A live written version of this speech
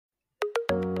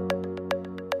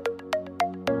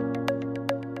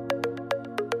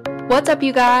What's up,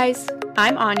 you guys?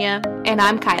 I'm Anya. And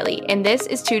I'm Kylie, and this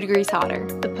is 2 Degrees Hotter,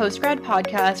 the post-grad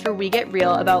podcast where we get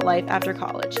real about life after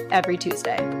college every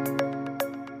Tuesday.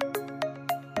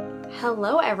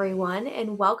 Hello, everyone,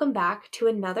 and welcome back to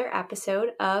another episode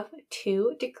of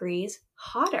 2 Degrees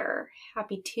Hotter.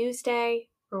 Happy Tuesday,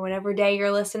 or whatever day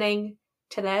you're listening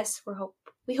to this.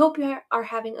 We hope you are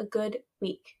having a good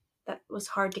week. That was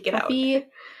hard to get out. Happy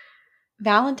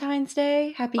Valentine's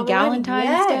Day. Happy Oh my God, Galentine's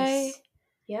yes. Day.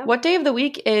 Yep. What day of the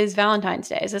week is Valentine's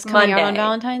Day? Is this coming Monday. out on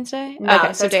Valentine's Day? No,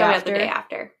 okay, so it's coming out the day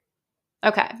after.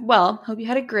 Okay, well, hope you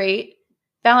had a great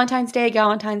Valentine's Day,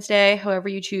 Galentine's Day, however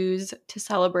you choose to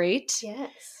celebrate.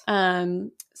 Yes.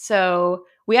 So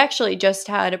we actually just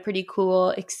had a pretty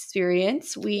cool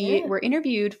experience. We were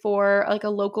interviewed for like a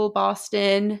local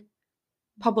Boston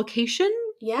publication.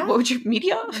 Yeah. What would you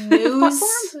media? News.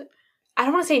 Platform? I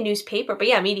don't want to say newspaper, but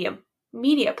yeah,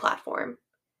 media platform.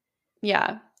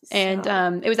 Yeah.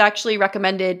 And it was actually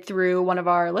recommended through one of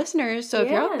our listeners. So if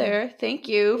you're out there, thank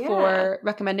you for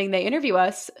recommending they interview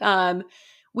us.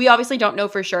 We obviously don't know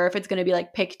for sure if it's going to be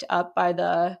like picked up by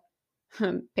the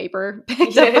paper,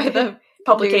 picked up by the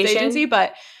publication news agency.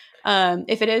 But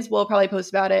if it is, we'll probably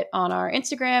post about it on our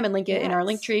Instagram and link it in our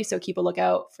link tree. So keep a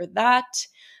lookout for that.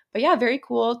 But yeah, very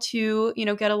cool to,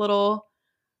 get a little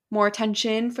more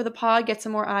attention for the pod, get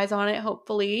some more eyes on it,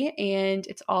 hopefully. And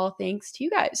it's all thanks to you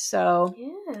guys. So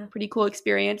pretty cool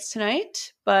experience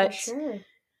tonight. But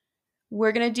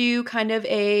we're going to do kind of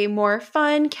a more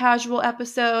fun, casual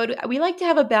episode. We like to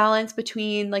have a balance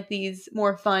between like these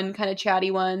more fun, kind of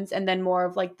chatty ones and then more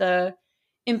of like the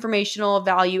informational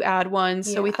value add ones.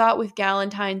 So we thought with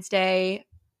Galentine's Day,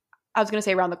 I was going to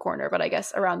say around the corner, but I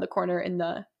guess around the corner in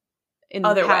the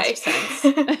other past way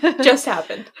sense. Just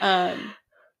happened.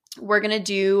 We're going to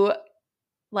do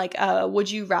like a would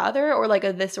you rather or like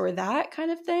a this or that kind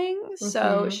of thing. Mm-hmm.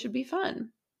 So it should be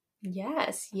fun.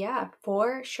 Yes. Yeah,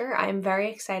 for sure. I'm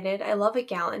very excited. I love a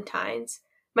Galentine's.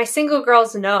 My single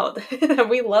girls know that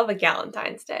we love a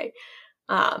Galentine's Day.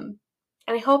 And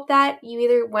I hope that you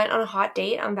either went on a hot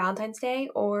date on Valentine's Day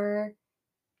or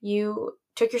you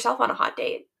took yourself on a hot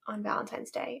date on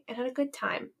Valentine's Day and had a good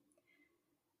time.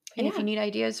 And if you need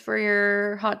ideas for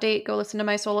your hot date, go listen to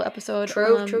my solo episode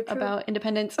about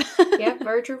independence. Yeah,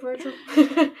 very true, very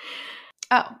true.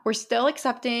 We're still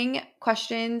accepting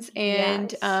questions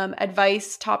and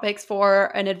advice topics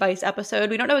for an advice episode.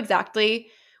 We don't know exactly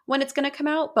when it's going to come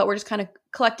out, but we're just kind of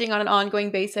collecting on an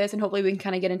ongoing basis, and hopefully we can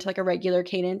kind of get into like a regular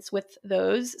cadence with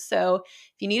those. So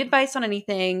if you need advice on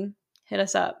anything, hit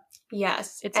us up.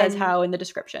 Yes. It says how in the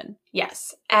description.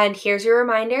 Yes. And here's your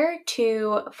reminder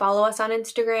to follow us on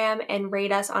Instagram and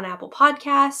rate us on Apple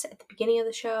Podcasts at the beginning of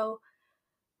the show.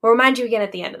 We'll remind you again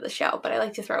at the end of the show, but I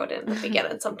like to throw it in at the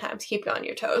beginning sometimes. Keep you on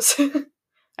your toes.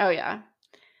 Oh, yeah.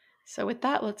 So with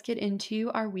that, let's get into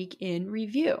our week in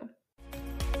review.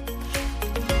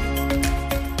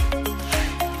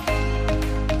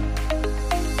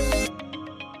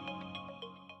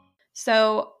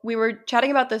 So we were chatting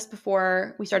about this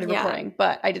before we started recording,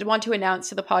 but I did want to announce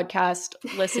to the podcast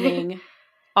listening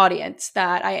audience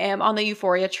that I am on the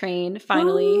Euphoria train,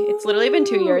 finally. Ooh. It's literally been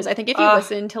 2 years. I think if you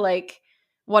listen to like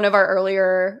one of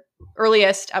our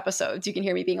earliest episodes, you can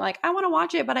hear me being like, I want to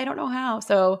watch it, but I don't know how.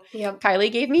 So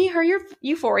Kylie gave me her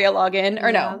Euphoria login,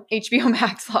 or no, HBO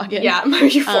Max login. Yeah, my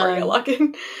Euphoria login.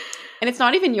 And it's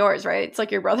not even yours, right? It's like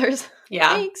your brother's.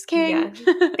 Yeah. Thanks, King.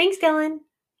 Yeah. Thanks, Dylan.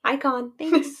 Icon.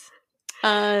 Thanks.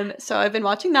 So I've been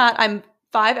watching that. I'm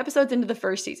 5 episodes into the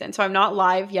first season, so I'm not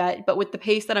live yet, but with the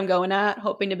pace that I'm going at,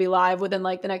 hoping to be live within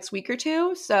like the next week or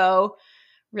two. So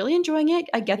really enjoying it.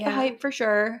 I get the hype for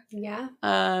sure. Yeah.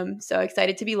 So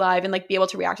excited to be live and like be able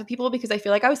to react with people, because I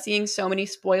feel like I was seeing so many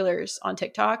spoilers on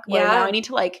TikTok where now I need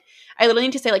to like, I literally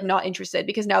need to say like not interested,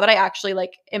 because now that I actually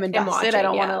like am invested, I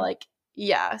don't want to like,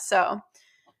 so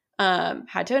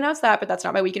had to announce that, but that's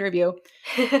not my week in review.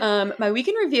 My week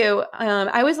in review,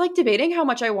 I was like debating how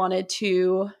much I wanted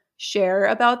to share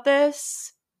about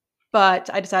this,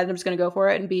 but I decided I'm just going to go for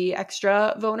it and be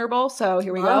extra vulnerable. So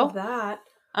here we Love go. That.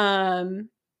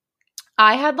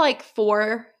 I had like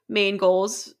 4 main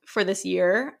goals for this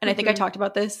year, and I think I talked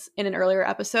about this in an earlier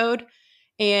episode,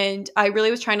 and I really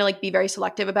was trying to like be very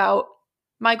selective about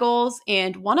my goals,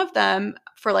 and one of them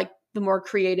for like the more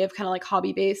creative kind of like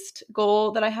hobby-based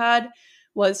goal that I had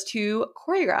was to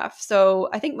choreograph. So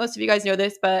I think most of you guys know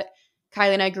this, but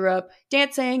Kylie and I grew up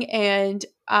dancing, and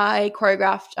I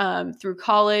choreographed through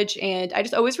college, and I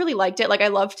just always really liked it. Like I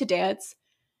loved to dance,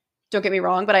 don't get me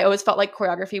wrong, but I always felt like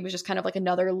choreography was just kind of like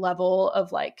another level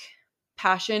of like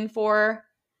passion for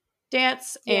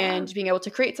dance and being able to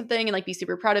create something and like be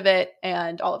super proud of it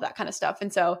and all of that kind of stuff.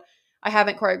 And so I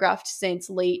haven't choreographed since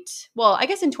I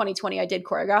guess in 2020 I did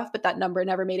choreograph, but that number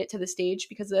never made it to the stage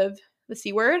because of the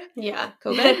C word. Yeah.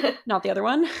 COVID, not the other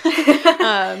one.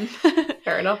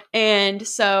 Fair enough. And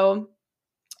so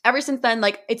ever since then,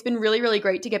 like, it's been really, really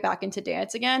great to get back into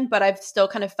dance again, but I've still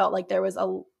kind of felt like there was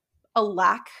a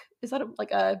lack. Is that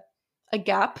a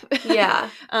gap? Yeah.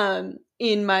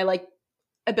 In my like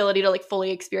ability to like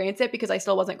fully experience it because I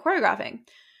still wasn't choreographing.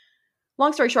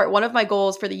 Long story short, one of my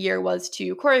goals for the year was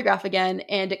to choreograph again,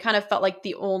 and it kind of felt like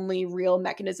the only real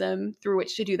mechanism through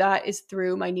which to do that is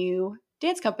through my new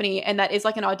dance company, and that is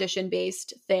like an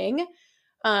audition-based thing.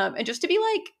 And just to be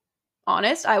like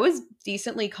honest, I was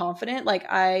decently confident. Like,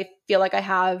 I feel like I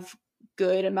have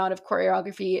good amount of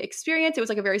choreography experience. It was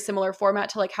like a very similar format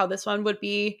to like how this one would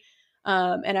be.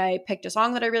 And I picked a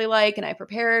song that I really like, and I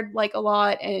prepared like a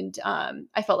lot, and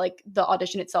I felt like the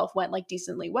audition itself went like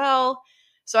decently well.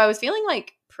 So I was feeling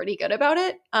like pretty good about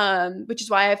it, which is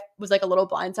why I was like a little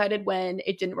blindsided when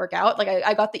it didn't work out. Like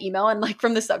I got the email, and like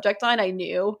from the subject line, I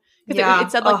knew because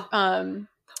it said like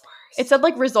it said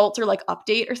like results or like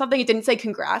update or something. It didn't say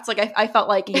congrats. Like I felt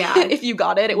like if you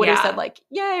got it would have said like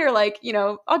yay or like, you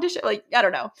know, audition. Like I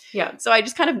don't know. Yeah. So I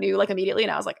just kind of knew like immediately,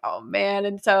 and I was like, oh man.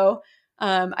 And so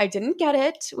I didn't get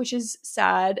it, which is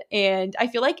sad. And I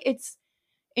feel like it's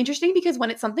interesting because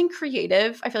when it's something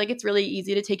creative, I feel like it's really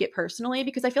easy to take it personally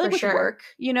because I feel like with work,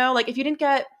 you know, like if you didn't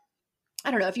get,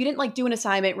 I don't know, if you didn't like do an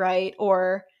assignment right,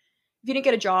 or if you didn't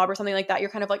get a job or something like that, you're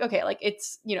kind of like, okay, like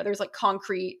it's, you know, there's like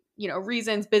concrete, you know,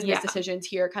 reasons, business decisions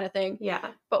here kind of thing.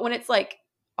 Yeah. But when it's like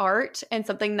art and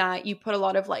something that you put a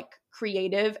lot of like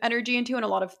creative energy into and a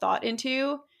lot of thought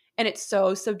into, and it's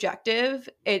so subjective,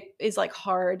 it is like it's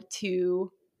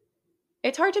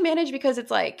hard to manage because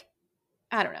it's like,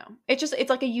 I don't know. It's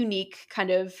like a unique kind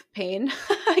of pain,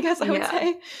 I guess I would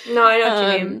say. No, I know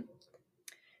what you mean.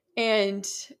 And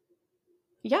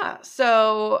yeah,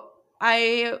 so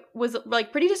I was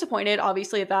like pretty disappointed,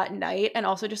 obviously, that night, and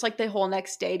also just like the whole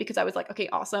next day because I was like, okay,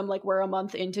 awesome. Like we're a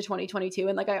month into 2022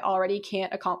 and like I already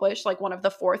can't accomplish like one of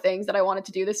the 4 things that I wanted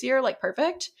to do this year. Like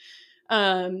perfect.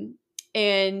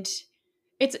 And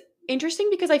it's interesting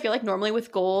because I feel like normally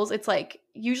with goals, it's like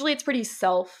usually it's pretty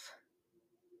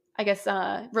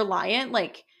reliant.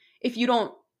 Like if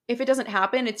it doesn't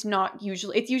happen, it's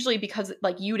usually because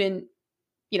like you didn't,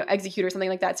 you know, execute or something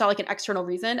like that. It's not like an external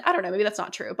reason. I don't know, maybe that's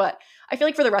not true, but I feel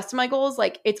like for the rest of my goals,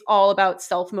 like it's all about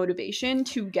self-motivation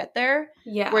to get there.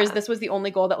 Yeah. Whereas this was the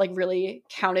only goal that like really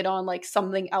counted on like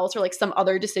something else or like some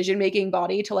other decision-making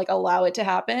body to like allow it to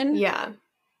happen. Yeah.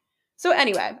 So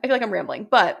anyway, I feel like I'm rambling,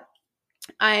 but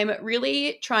I'm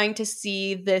really trying to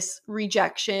see this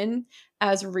rejection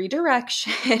as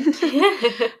redirection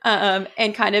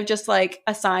and kind of just like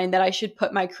a sign that I should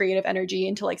put my creative energy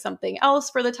into like something else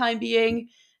for the time being.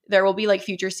 There will be like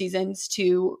future seasons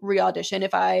to re-audition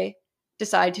if I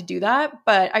decide to do that.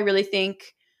 But I really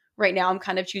think right now I'm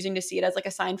kind of choosing to see it as like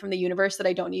a sign from the universe that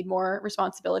I don't need more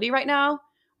responsibility right now,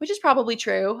 which is probably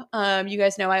true. You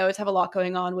guys know I always have a lot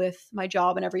going on with my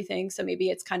job and everything. So maybe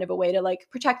it's kind of a way to like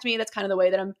protect me. That's kind of the way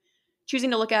that I'm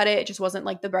choosing to look at it. It just wasn't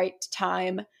like the right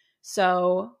time.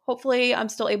 So hopefully I'm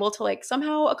still able to like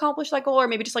somehow accomplish that goal, or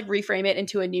maybe just like reframe it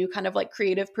into a new kind of like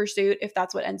creative pursuit if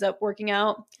that's what ends up working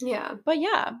out. Yeah. But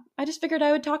yeah, I just figured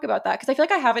I would talk about that because I feel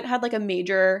like I haven't had like a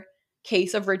major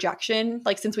case of rejection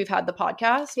like since we've had the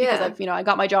podcast because I've, you know, I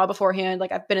got my job beforehand,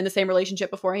 like I've been in the same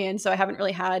relationship beforehand, so I haven't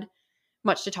really had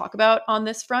much to talk about on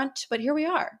this front. But here we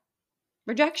are.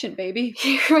 Rejection, baby.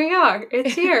 Here we are.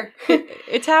 It's here.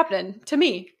 It's happening to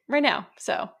me right now.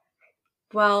 So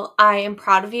well, I am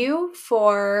proud of you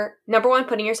for number one,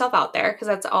 putting yourself out there, because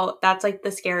that's like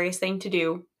the scariest thing to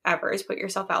do ever is put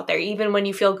yourself out there, even when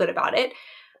you feel good about it.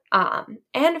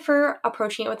 And for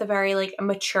approaching it with a very like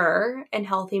mature and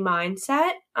healthy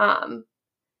mindset. And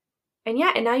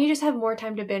now you just have more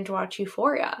time to binge watch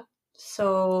Euphoria.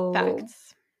 So facts.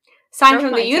 Sign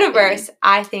from the universe,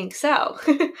 I think so.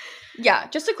 Yeah,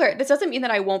 just to clear, this doesn't mean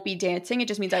that I won't be dancing. It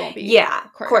just means I won't be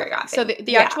choreographing. So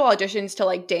the actual auditions to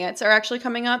like dance are actually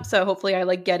coming up. So hopefully I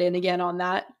like get in again on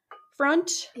that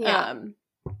front. Yeah.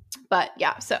 But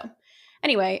yeah, so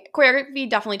anyway, choreography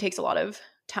definitely takes a lot of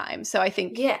time. So I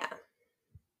think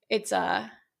it's I'll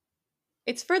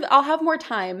have more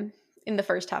time in the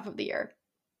first half of the year.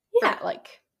 Yeah.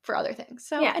 For other things.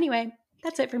 So anyway,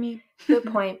 that's it for me. Good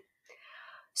point.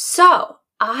 So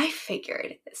I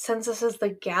figured, since this is the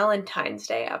Galentine's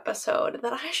Day episode,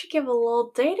 that I should give a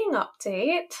little dating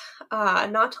update,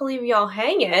 not to leave y'all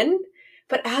hanging,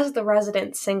 but as the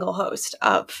resident single host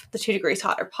of the 2 Degrees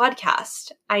Hotter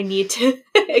podcast, I need to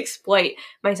exploit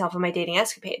myself and my dating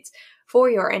escapades for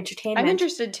your entertainment. I'm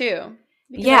interested too.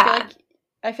 Yeah. I feel like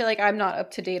I feel like I'm not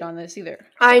up to date on this either. So.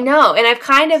 I know. And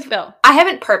I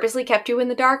haven't purposely kept you in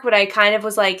the dark, but I kind of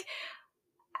was like,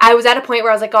 I was at a point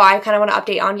where I was like, oh, I kind of want to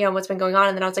update Anya on what's been going on.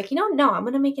 And then I was like, no, I'm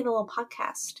going to make it a little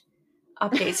podcast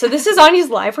update. So this is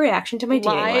Anya's live reaction to my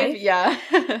dating life. Yeah.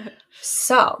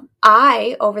 So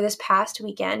over this past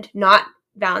weekend, not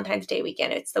Valentine's Day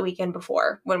weekend, it's the weekend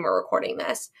before when we're recording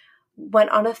this,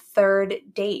 went on a third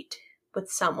date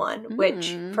with someone,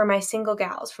 which for my single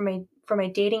gals, for my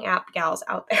dating app gals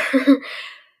out there,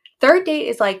 third date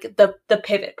is like the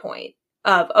pivot point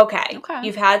of, okay,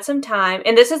 you've had some time.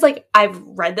 And this is like, I've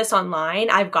read this online.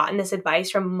 I've gotten this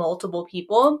advice from multiple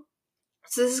people.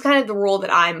 So this is kind of the rule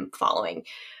that I'm following,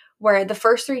 where the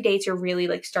first 3 dates, you're really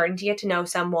like starting to get to know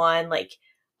someone, like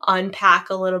unpack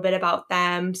a little bit about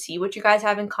them, see what you guys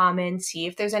have in common, see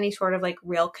if there's any sort of like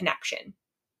real connection.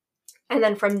 And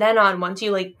then from then on, once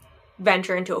you like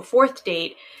venture into a fourth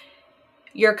date,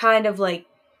 you're kind of like,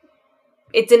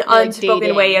 it's an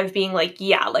unspoken way of being like,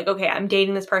 yeah, like, okay, I'm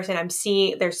dating this person. I'm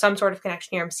seeing, there's some sort of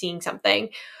connection here. I'm seeing something.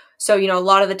 So, a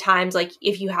lot of the times, like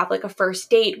if you have like a first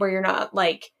date where you're not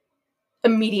like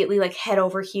immediately like head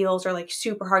over heels or like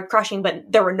super hard crushing, but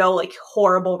there were no like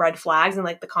horrible red flags and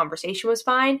like the conversation was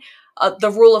fine.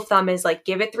 The rule of thumb is like,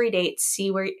 give it 3 dates,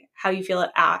 see how you feel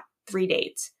at 3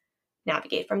 dates,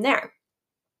 navigate from there.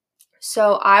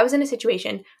 So I was in a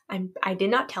situation, I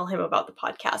did not tell him about the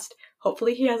podcast.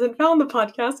 Hopefully he hasn't found the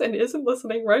podcast and isn't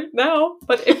listening right now.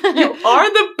 But if you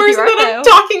are the person that I'm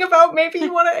talking about, maybe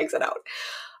you want to exit out.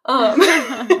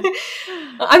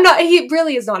 He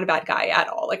really is not a bad guy at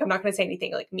all. Like, I'm not going to say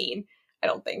anything like mean, I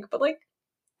don't think. But like,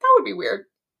 that would be weird.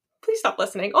 Please stop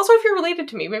listening. Also, if you're related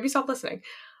to me, maybe stop listening.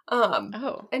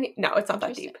 No, it's not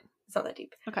that deep. It's not that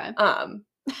deep. Okay.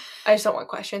 I just don't want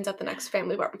questions at the next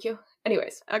family barbecue.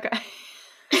 Anyways. Okay.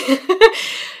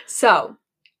 So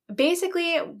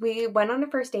basically we went on a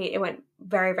first date. It went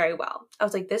very, very well. I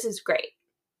was like, this is great.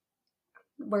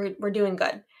 We're doing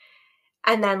good.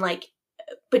 And then like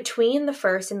between the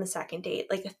first and the second date,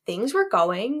 like things were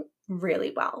going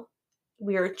really well.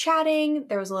 We were chatting.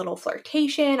 There was a little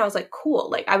flirtation. I was like, cool.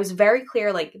 Like I was very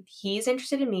clear, like he's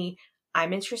interested in me.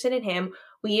 I'm interested in him.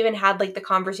 We even had like the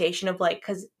conversation of like,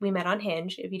 because we met on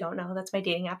Hinge. If you don't know, that's my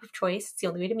dating app of choice. It's the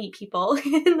only way to meet people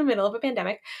in the middle of a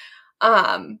pandemic.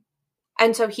 And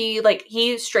so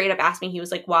he straight up asked me, he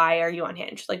was like, why are you on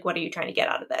Hinge? Like, what are you trying to get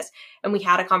out of this? And we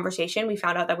had a conversation. We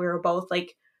found out that we were both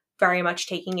like very much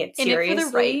taking it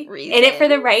seriously. In it for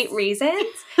the right reasons.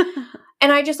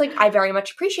 And I very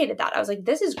much appreciated that. I was like,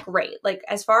 this is great. Like,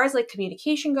 as far as like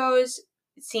communication goes,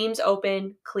 it seems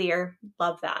open, clear.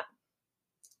 Love that.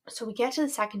 So we get to the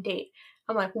second date.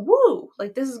 I'm like, woo,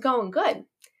 like this is going good.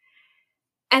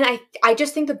 And I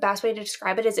just think the best way to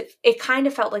describe it is it kind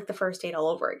of felt like the first date all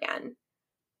over again.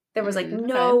 There was like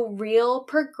no real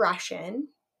progression,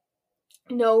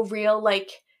 no real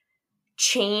like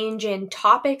change in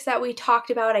topics that we talked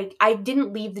about. I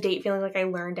didn't leave the date feeling like I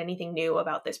learned anything new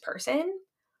about this person.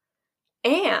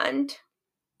 And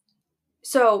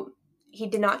so he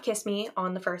did not kiss me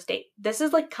on the first date. This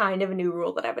is like kind of a new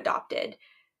rule that I've adopted,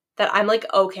 that I'm like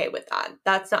okay with that.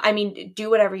 That's not, I mean, do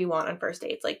whatever you want on first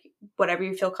dates, like whatever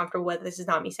you feel comfortable with. This is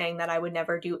not me saying that I would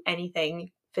never do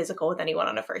anything physical with anyone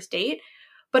on a first date,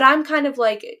 but I'm kind of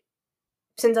like,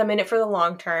 since I'm in it for the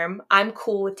long term, I'm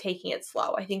cool with taking it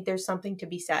slow. I think there's something to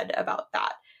be said about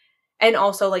that. And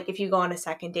also like if you go on a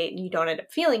second date and you don't end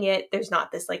up feeling it, there's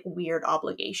not this like weird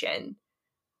obligation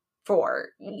for,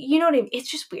 you know what I mean? It's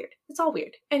just weird. It's all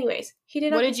weird. Anyways, he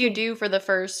did. What did you do for the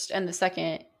first and the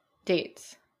second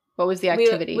dates? What was the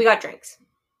activity? We got drinks.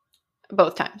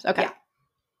 Both times. Okay. Yeah.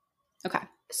 Okay.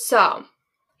 So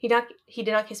he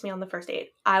did not kiss me on the first date.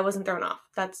 I wasn't thrown off.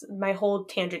 That's my whole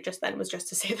tangent just then, was just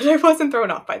to say that I wasn't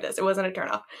thrown off by this. It wasn't a turn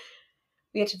off.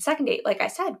 We get to the second date. Like I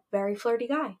said, very flirty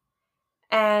guy.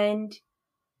 And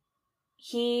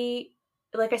he,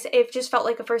 like I said, it just felt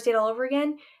like a first date all over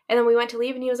again. And then we went to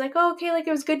leave and he was like, oh, okay, like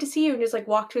it was good to see you. And just like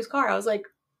walked to his car. I was like,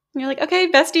 you're like, okay,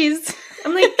 besties.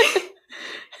 I'm like,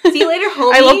 see you later,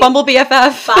 homie. I love Bumble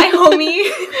BFF. Bye, homie.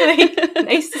 Like,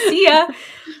 nice to see ya.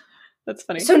 That's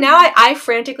funny. So now I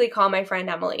frantically call my friend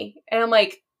Emily, and I'm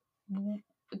like,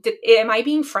 am I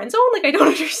being friend zoned? Like, I don't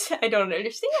understand.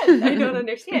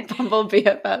 Bumble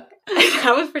BFF.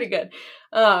 That was pretty good.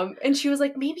 And she was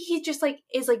like, maybe he just like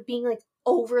is like being like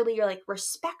overly or like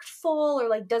respectful or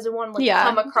like doesn't want to like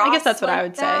come across. I guess that's what like I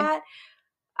would that. Say.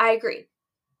 I agree.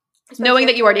 Knowing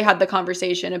that you already had the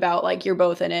conversation about like you're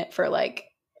both in it for like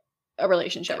a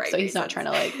relationship, so he's not trying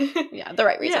to like the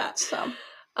right reasons.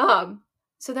 Yeah.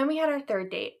 So then we had our third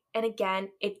date, and again,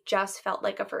 it just felt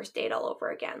like a first date all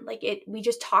over again. Like we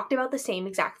just talked about the same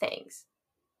exact things,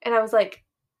 and I was like,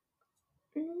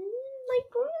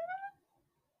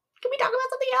 can we talk about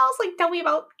something else? Like, tell me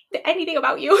about anything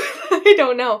about you. I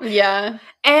don't know. Yeah.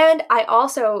 And I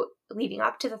also, leading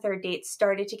up to the third date,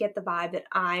 started to get the vibe that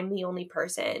I'm the only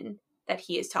person that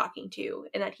he is talking to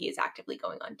and that he is actively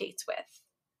going on dates with.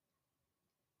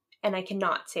 And I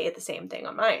cannot say the same thing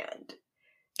on my end.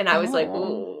 And I was like,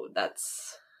 ooh,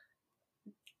 that's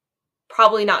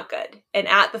probably not good. And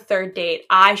at the third date,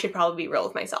 I should probably be real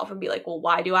with myself and be like, well,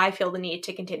 why do I feel the need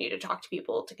to continue to talk to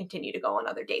people, to continue to go on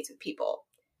other dates with people?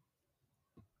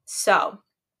 So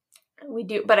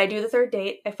but I do the third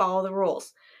date. I follow the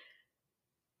rules.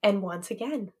 And once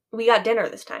again, we got dinner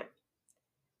this time.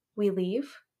 We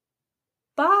leave.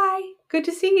 Bye. Good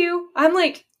to see you. I'm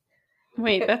like,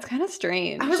 wait, that's kind of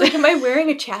strange. I was like, am I wearing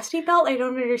a chastity belt? I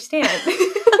don't understand.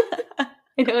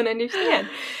 I don't understand.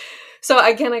 So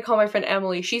again, I call my friend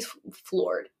Emily. She's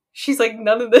floored. She's like,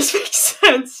 none of this makes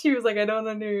sense. She was like, I don't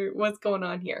know what's going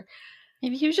on here.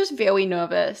 Maybe he was just very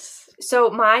nervous. So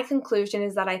my conclusion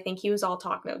is that I think he was all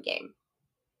talk, no game.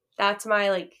 That's my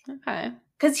okay.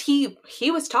 Because he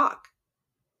was talk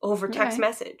over text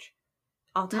message.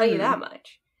 I'll tell you that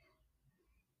much.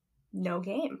 No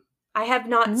game. I have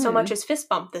not so much as fist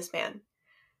bumped this man.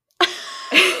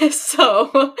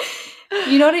 So,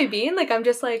 you know what I mean? Like, I'm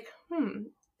just like,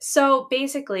 So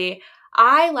basically,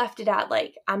 I left it at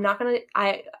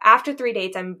after 3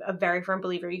 dates, I'm a very firm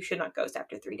believer you should not ghost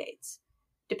after 3 dates.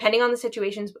 Depending on the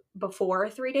situations before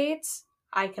 3 dates,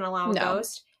 I can allow a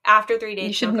ghost. After 3 dates,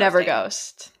 you should never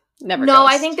ghost. Never. No,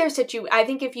 ghost. I think I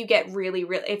think if you get really,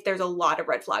 if there's a lot of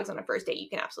red flags on a first date, you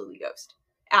can absolutely ghost.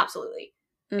 Absolutely.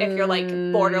 If you're like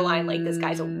borderline, like this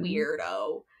guy's a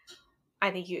weirdo,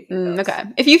 I think you can ghost. Okay.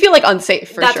 If you feel like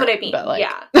unsafe, that's sure, what I mean. But, like,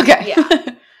 yeah. Okay.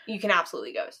 Yeah. You can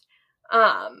absolutely ghost.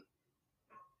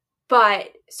 But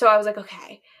so I was like,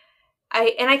 okay.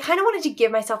 I kind of wanted to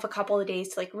give myself a couple of days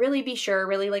to like really be sure,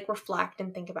 really like reflect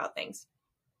and think about things.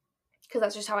 Because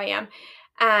that's just how I am.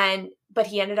 But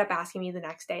he ended up asking me the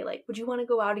next day, like, would you want to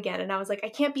go out again? And I was like, I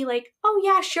can't be like, oh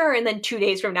yeah, sure. And then 2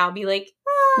 days from now be like,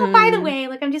 by the way,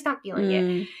 like, I'm just not feeling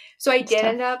it. So I did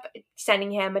end up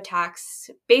sending him a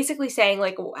text basically saying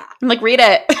like, I'm like, read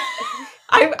it.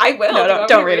 I will. No,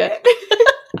 don't read it.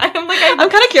 I'm like, I'm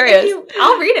kind of curious.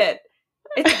 I'll read it.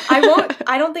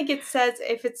 I don't think it says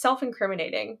if it's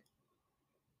self-incriminating.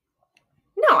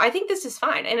 No, I think this is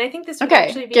fine. And I think this would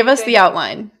actually be give us the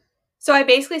outline. So I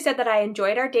basically said that I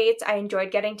enjoyed our dates. I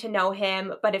enjoyed getting to know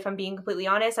him. But if I'm being completely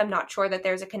honest, I'm not sure that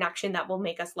there's a connection that will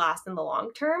make us last in the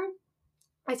long term.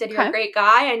 I said, you're a great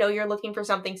guy. I know you're looking for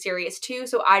something serious too.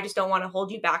 So I just don't want to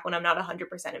hold you back when I'm not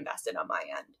 100% invested on my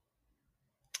end.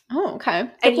 Oh, okay.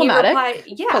 And diplomatic. He replied,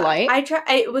 yeah. Polite.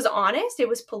 It was honest. It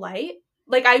was polite.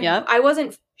 Like I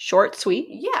wasn't short, sweet.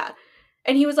 Yeah.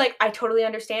 And he was like, I totally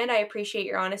understand. I appreciate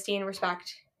your honesty and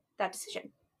respect that decision.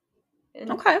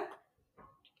 And okay.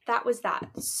 That was that.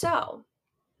 So,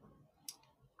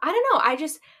 I don't know.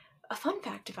 A fun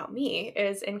fact about me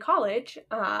is in college,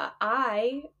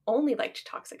 I only liked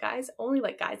toxic guys, only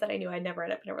like guys that I knew I'd never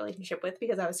end up in a relationship with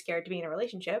because I was scared to be in a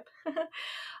relationship.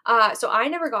 So I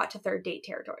never got to third date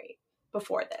territory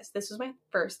before this. This was my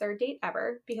first third date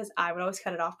ever because I would always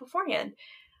cut it off beforehand.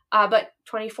 But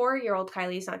 24-year-old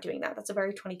Kylie is not doing that. That's a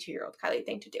very 22-year-old Kylie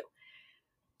thing to do.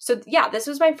 So yeah, this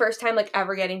was my first time like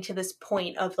ever getting to this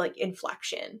point of like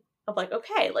inflection of like,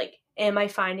 okay, like, am I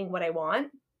finding what I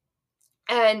want?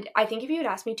 And I think if you had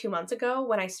asked me 2 months ago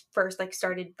when I first like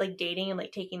started like dating and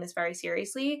like taking this very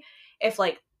seriously, if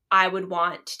like I would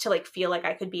want to like feel like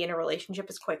I could be in a relationship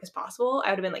as quick as possible, I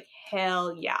would have been like,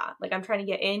 hell yeah. Like I'm trying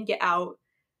to get in, get out,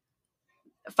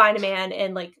 find a man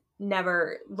and like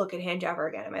never look at Hinge ever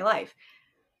again in my life.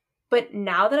 But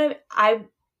now that I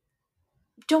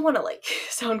don't want to like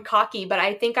sound cocky, but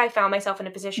I think I found myself in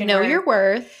a position know your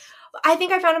worth. I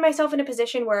think I found myself in a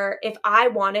position where if I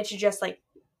wanted to just like,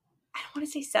 I don't want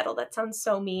to say settle, that sounds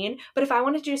so mean, but if I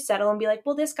wanted to just settle and be like,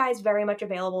 well, this guy's very much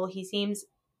available. He seems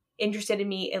interested in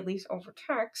me, at least over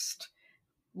text.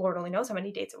 Lord only knows how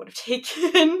many dates it would have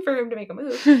taken for him to make a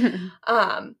move.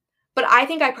 But I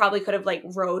think I probably could have like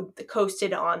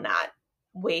coasted on that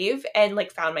wave and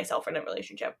like found myself in a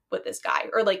relationship with this guy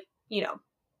or like, you know,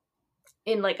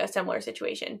 in like a similar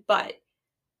situation. But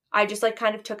I just like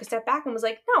kind of took a step back and was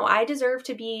like, no, I deserve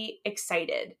to be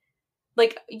excited.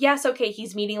 Like, yes, okay,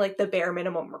 he's meeting like the bare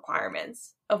minimum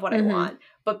requirements of what I want,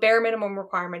 but bare minimum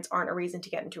requirements aren't a reason to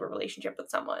get into a relationship with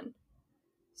someone.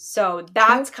 So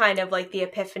that's kind of like the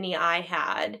epiphany I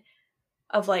had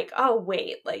of like, oh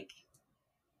wait, like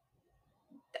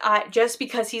just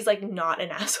because he's like not an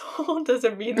asshole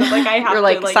doesn't mean that like I have You're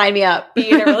like, to like sign me up. be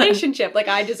in a relationship. Like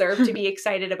I deserve to be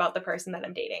excited about the person that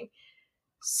I'm dating.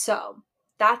 So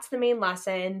that's the main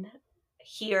lesson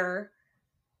here.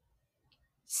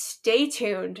 stay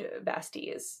tuned,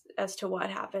 besties, as to what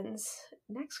happens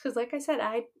next. Because like I said,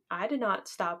 I did not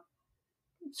stop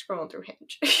scrolling through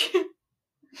Hinge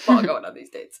while going on these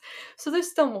dates. So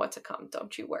there's still more to come,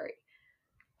 don't you worry.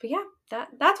 But yeah,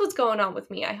 that's what's going on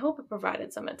with me. I hope it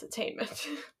provided some entertainment.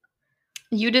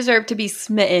 You deserve to be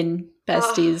smitten,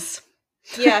 besties.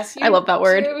 Yes. I love that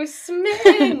word.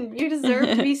 Smitten. You deserve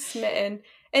to be smitten.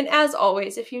 And as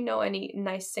always, if you know any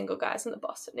nice single guys in the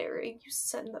Boston area, you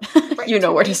send them right You know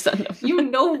to where me. to send them. You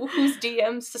know whose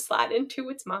DMs to slide into.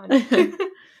 It's mine.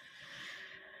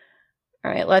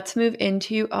 All right, let's move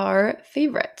into our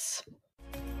favorites.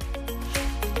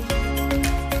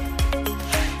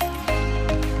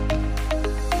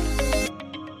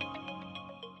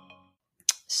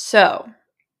 So,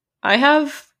 I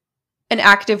have an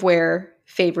activewear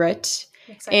favorite,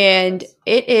 and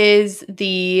it is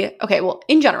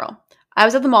in general, I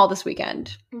was at the mall this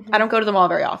weekend. I don't go to the mall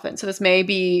very often, so this may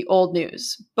be old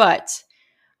news, but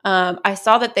I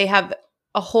saw that they have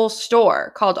a whole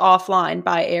store called Offline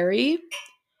by Aerie,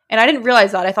 and I didn't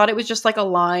realize that. I thought it was just like a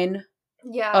line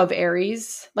of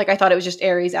Aerie's. Like, I thought it was just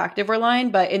Aerie's activewear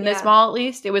line, but in this mall, at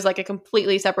least, it was like a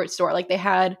completely separate store. Like, they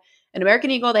had an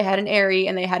American Eagle, they had an Aerie,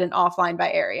 and they had an Offline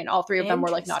by Aerie, and all three of them were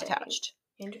like not attached.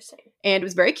 Interesting. And it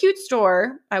was a very cute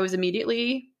store. I was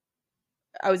immediately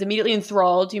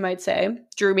enthralled, you might say.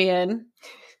 Drew me in.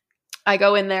 I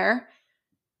go in there.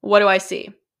 What do I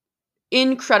see?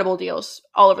 Incredible deals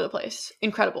all over the place.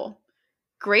 Incredible.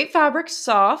 Great fabric,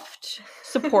 soft,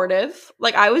 supportive.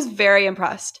 Like, I was very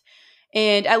impressed.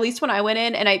 And at least when I went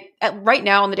in, and right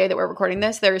now on the day that we're recording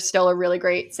this, there is still a really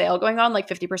great sale going on, like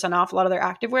 50% off a lot of their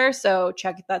activewear. So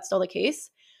check if that's still the case.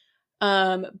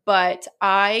 But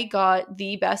I got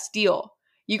the best deal.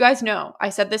 You guys know, I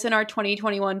said this in our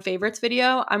 2021 favorites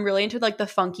video. I'm really into like the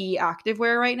funky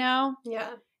activewear right now.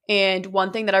 Yeah. And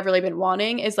one thing that I've really been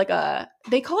wanting is like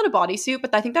they call it a bodysuit,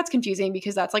 but I think that's confusing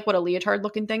because that's like what a leotard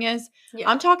looking thing is. Yeah.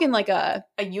 I'm talking like a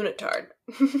unitard.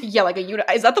 Yeah, like a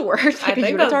unitard. Is that the word? Like a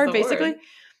unitard, basically. Word.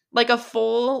 Like a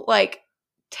full like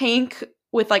tank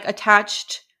with like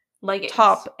attached leggings.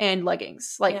 Top and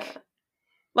leggings. Like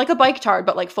a bike tard,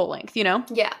 but like full length, you know?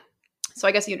 Yeah. So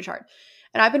I guess a unitard.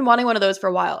 And I've been wanting one of those for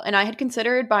a while. And I had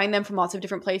considered buying them from lots of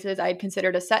different places. I had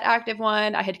considered a Set Active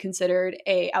one. I had considered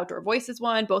a Outdoor Voices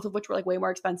one, both of which were like way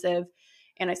more expensive.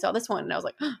 And I saw this one and I was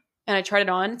like, and I tried it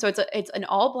on. So it's an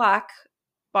all black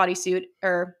bodysuit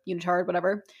or unitard,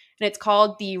 whatever. And it's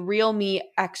called the Real Me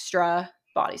Extra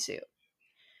bodysuit.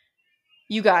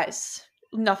 You guys,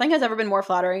 nothing has ever been more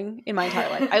flattering in my entire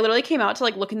life. I literally came out to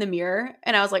like look in the mirror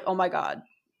and I was like, oh my God.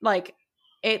 Like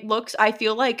I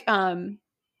feel like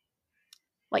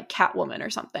Catwoman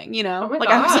or something, you know? Oh my God.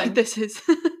 I was like, this is,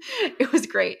 it was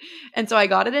great. And so I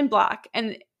got it in black.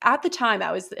 And at the time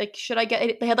I was like, should I get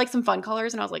it? They had like some fun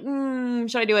colors and I was like,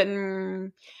 should I do it?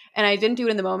 And I didn't do it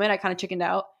in the moment. I kind of chickened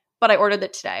out, but I ordered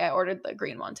it today. I ordered the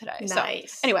green one today.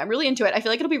 Nice. So anyway, I'm really into it. I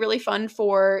feel like it'll be really fun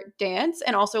for dance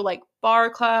and also like bar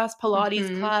class,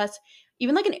 Pilates class,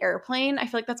 even like an airplane. I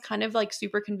feel like that's kind of like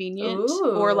super convenient.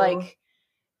 Ooh. Or like,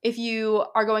 if you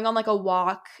are going on like a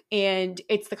walk and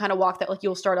it's the kind of walk that like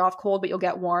you'll start off cold but you'll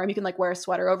get warm, you can like wear a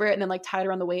sweater over it and then like tie it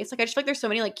around the waist. Like, I just feel like there's so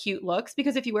many like cute looks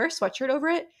because if you wear a sweatshirt over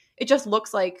it, it just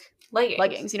looks like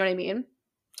leggings, you know what I mean?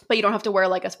 But you don't have to wear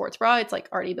like a sports bra. It's like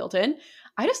already built in.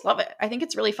 I just love it. I think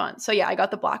it's really fun. So yeah, I got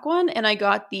the black one and I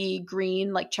got the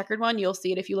green like checkered one. You'll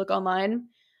see it if you look online.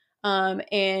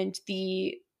 And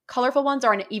the colorful ones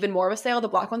are on even more of a sale. The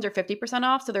black ones are 50%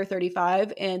 off, so they're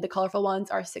 $35, and the colorful ones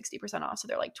are 60% off, so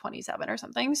they're like $27 or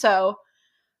something. So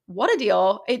what a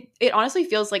deal. It honestly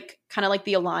feels like kind of like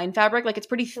the Align fabric. Like, it's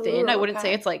pretty thin. I wouldn't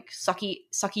say it's like sucky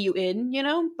you in, you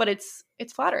know, but it's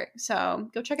flattering. So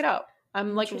go check it out.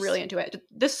 I'm like really into it.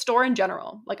 This store in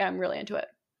general, like I'm really into it.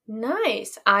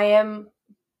 Nice. I am,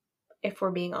 if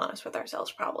we're being honest with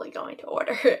ourselves, probably going to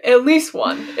order at least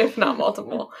one, if not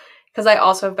multiple. Because I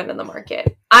also have been in the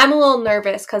market. I'm a little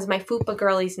nervous because my Fupa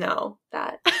girlies know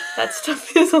that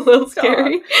stuff is a little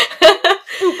scary.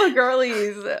 Fupa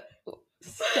girlies.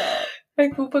 Stop. My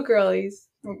Fupa girlies.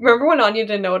 Remember when Anya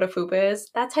didn't know what a Fupa is?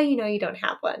 That's how you know you don't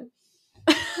have one.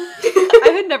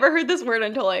 I had never heard this word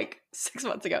until like 6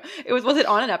 months ago. Was it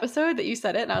on an episode that you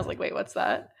said it? And I was like, wait, what's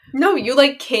that? No, you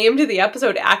like came to the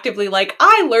episode actively like,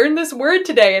 I learned this word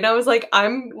today. And I was like,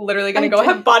 I'm literally going to go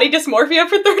have body dysmorphia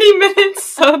for 30 minutes.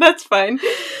 So that's fine.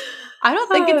 I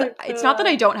don't think it's not that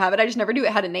I don't have it. I just never knew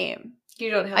it had a name.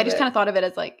 You don't have it. I just kind of thought of it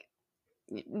as like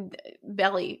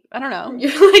belly. I don't know.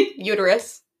 You're like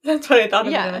uterus. That's what I thought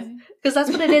of it as. Because that's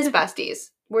what it is, besties.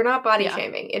 We're not body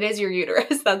shaming. It is your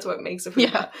uterus. That's what makes a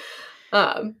fupa.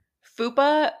 Yeah.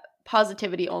 Fupa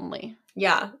positivity only.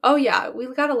 Yeah. Oh, yeah.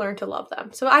 We've got to learn to love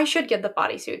them. So I should get the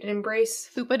bodysuit and embrace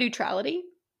fupa neutrality.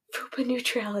 Fupa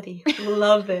neutrality.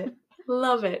 Love it.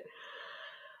 Love it.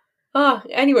 Oh,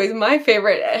 anyways, my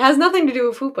favorite, it has nothing to do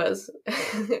with fupas,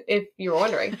 if you're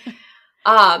wondering.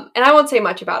 And I won't say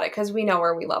much about it because we know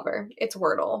her, we love her. It's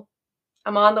Wordle.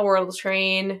 I'm on the Wordle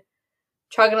train,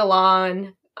 chugging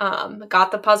along.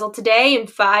 Got the puzzle today in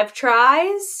 5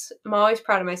 tries. I'm always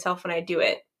proud of myself when I do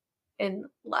it in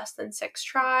less than 6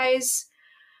 tries.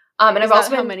 And I've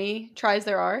also how many tries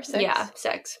there are? 6? Yeah,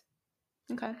 6.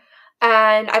 Okay.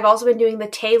 And I've also been doing the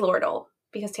Taylordle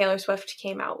because Taylor Swift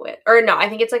came out with, or no, I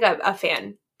think it's like a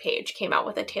fan page came out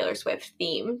with a Taylor Swift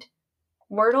themed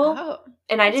Wordle. Oh,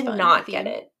 and I did not get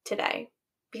it today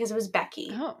because it was Becky.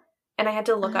 Oh. And I had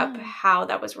to look up how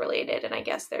that was related. And I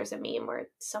guess there's a meme where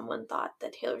someone thought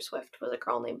that Taylor Swift was a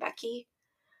girl named Becky.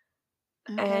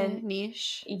 Okay, and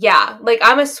niche. Yeah, like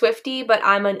I'm a Swiftie, but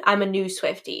I'm a new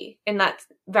Swiftie, and that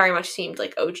very much seemed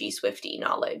like OG Swiftie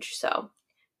knowledge. So,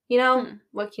 you know,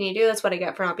 what can you do? That's what I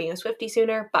get for not being a Swiftie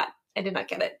sooner. But I did not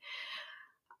get it.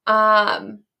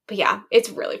 But yeah,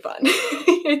 it's really fun.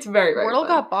 It's very, very Wordle fun.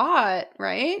 got bought,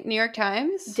 right? New York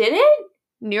Times. Did it?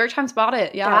 New York Times bought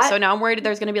it. Yeah. So now I'm worried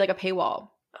there's going to be like a paywall.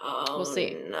 Oh, we'll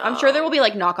see. No. I'm sure there will be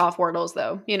like knockoff Wordles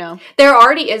though, you know. There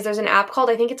already is. There's an app called,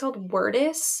 I think it's called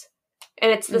Wordis.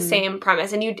 And it's the same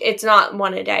premise. And it's not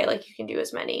one a day. Like, you can do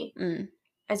as many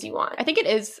as you want. I think it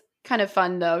is kind of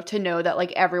fun, though, to know that,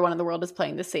 like, everyone in the world is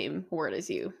playing the same word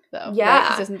as you, though. Yeah. Right?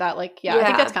 'Cause isn't that, like, I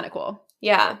think that's kind of cool.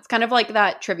 Yeah. It's kind of like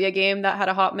that trivia game that had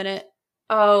a hot minute.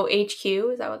 Oh, HQ?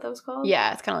 Is that what that was called?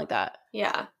 Yeah, it's kind of like that.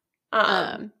 Yeah.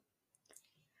 I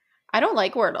don't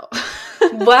like Wordle.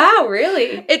 Wow,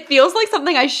 really? It feels like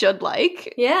something I should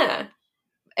like. Yeah.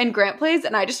 And Grant plays,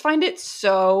 and I just find it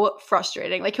so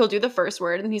frustrating. Like, he'll do the first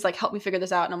word, and he's like, help me figure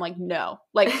this out. And I'm like, no.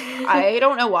 Like, I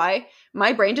don't know why.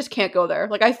 My brain just can't go there.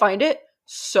 Like, I find it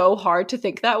so hard to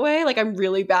think that way. Like, I'm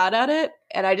really bad at it.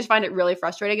 And I just find it really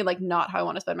frustrating and, like, not how I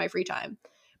want to spend my free time.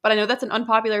 But I know that's an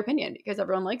unpopular opinion because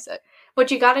everyone likes it.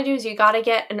 What you got to do is you got to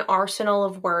get an arsenal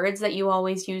of words that you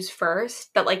always use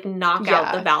first that, like, knock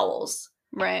out the vowels.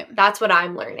 Right. That's what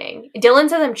I'm learning. Dylan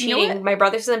says I'm cheating. You know my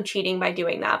brother says I'm cheating by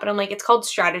doing that. But I'm like, it's called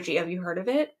strategy. Have you heard of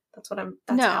it? That's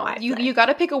how I you got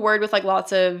to pick a word with, like,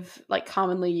 lots of, like,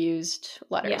 commonly used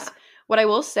letters. Yeah. What I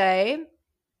will say,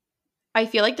 I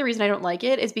feel like the reason I don't like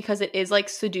it is because it is like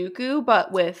Sudoku,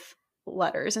 but with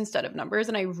letters instead of numbers.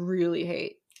 And I really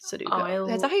hate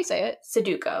Sudoku. Is that how you say it?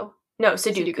 Sudoku. No,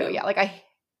 Sudoku. Yeah, like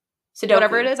Sudoku.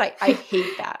 Whatever it is, I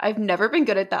hate that. I've never been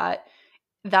good at that.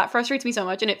 That frustrates me so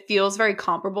much, and it feels very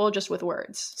comparable just with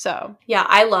words. So yeah,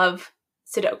 I love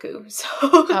Sudoku.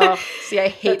 So see, I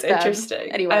hate that's them.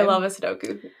 Interesting. Anyway, I love a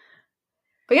Sudoku.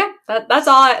 But yeah, that's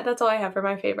all I have for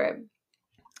my favorite.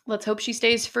 Let's hope she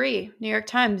stays free. New York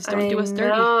Times, don't do us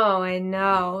dirty. I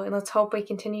know. And let's hope we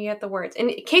continue to get the words. In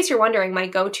case you're wondering, my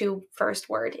go-to first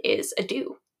word is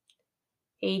adieu.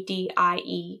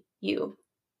 A-D-I-E-U.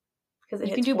 Because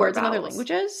you can do words in other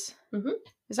languages? Mm-hmm.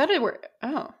 Is that a word?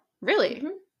 Oh, really? Mm-hmm.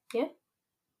 Yeah.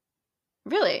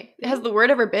 Really? Has the word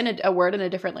ever been a word in a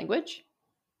different language?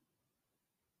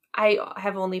 I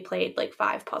have only played like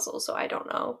 5 puzzles, so I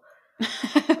don't know.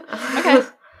 Okay.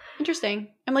 Interesting.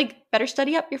 I'm like, better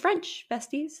study up your French,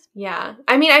 besties. Yeah.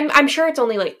 I mean, I'm sure it's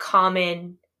only like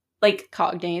common, like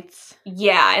cognates.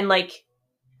 Yeah, and like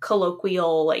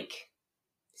colloquial, like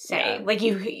saying. Like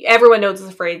everyone knows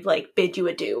the phrase like bid you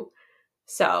adieu.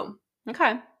 So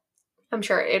okay. I'm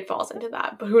sure it falls into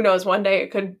that. But who knows, one day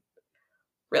it could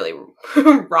really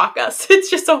rock us.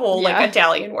 It's just a whole like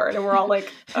Italian word and we're all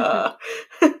like, All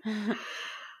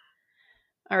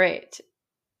right.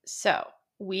 So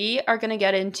we are going to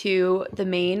get into the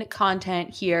main content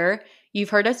here.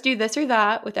 You've heard us do this or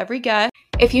that with every guest.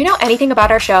 If you know anything about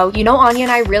our show, you know Anya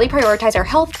and I really prioritize our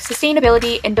health,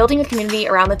 sustainability, and building a community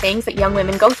around the things that young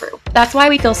women go through. That's why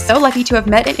we feel so lucky to have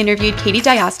met and interviewed Katie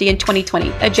Diasti in 2020,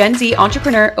 a Gen Z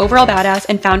entrepreneur, overall badass,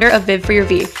 and founder of Viv for Your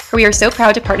V, who we are so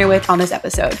proud to partner with on this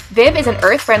episode. Viv is an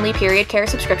earth-friendly period care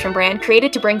subscription brand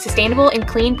created to bring sustainable and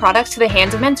clean products to the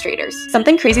hands of menstruators.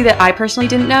 Something crazy that I personally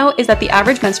didn't know is that the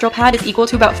average menstrual pad is equal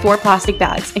to about 4 plastic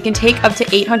bags and can take up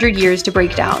to 800 years to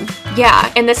break down.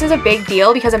 Yeah, and this is a big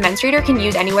deal because a menstruator can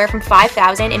use anywhere from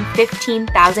 5,000 and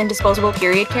 15,000 disposable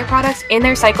period care products in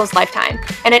their cycle's lifetime.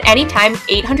 And at any time,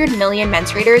 800 million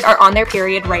menstruators are on their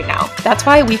period right now. That's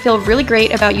why we feel really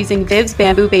great about using Viv's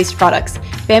bamboo-based products.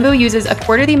 Bamboo uses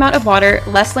 1/4 the amount of water,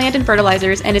 less land and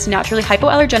fertilizers, and is naturally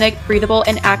hypoallergenic, breathable,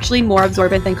 and actually more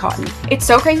absorbent than cotton. It's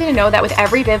so crazy to know that with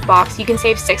every Viv box, you can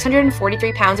save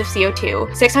 643 pounds of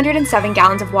CO2, 607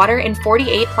 gallons of water, and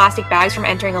 48 plastic bags from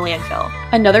entering a landfill.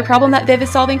 Another problem that Viv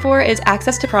is solving for is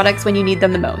access to products when you need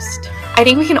them the most. I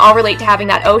think we can all relate to having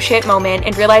that oh shit moment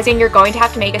and realizing you're going to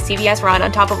have to make a CVS run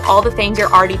on top of all the things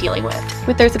you're already dealing with.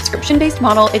 With their subscription-based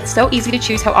model, it's so easy to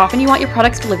choose how often you want your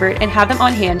products delivered and have them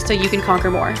on hand so you can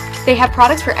conquer more. They have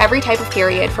products for every type of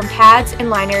period, from pads and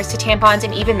liners to tampons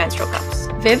and even menstrual cups.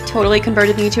 Viv totally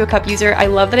converted me to a cup user. I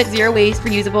love that it's zero waste,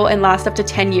 reusable, and lasts up to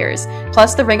 10 years.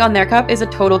 Plus, the ring on their cup is a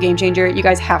total game changer. You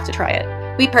guys have to try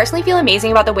it. We personally feel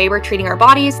amazing about the way we're treating our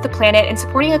bodies, the planet, and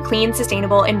supporting a clean,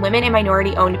 sustainable, and women and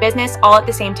minority-owned business all at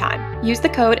the same time. Use the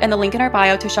code and the link in our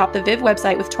bio to shop the Viv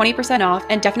website with 20% off,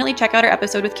 and definitely check out our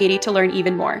episode with Katie to learn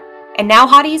even more. And now,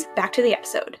 hotties, back to the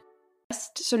episode.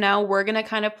 So now we're going to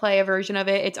kind of play a version of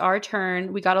it. It's our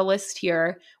turn. We got a list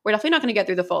here. We're definitely not going to get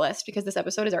through the full list because this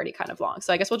episode is already kind of long.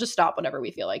 So I guess we'll just stop whenever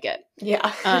we feel like it.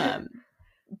 Yeah.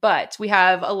 But we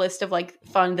have a list of like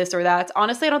fun this or that.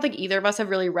 Honestly, I don't think either of us have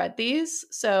really read these.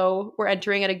 So we're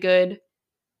entering at a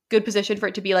good position for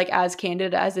it to be like as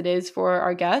candid as it is for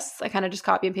our guests. I kind of just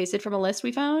copy and pasted from a list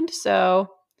we found. So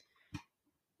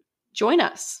join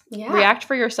us. Yeah. React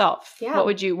for yourself. Yeah.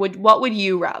 What would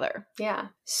you rather? Yeah.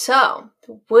 So,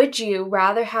 would you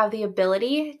rather have the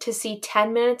ability to see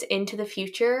 10 minutes into the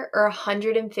future or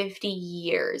 150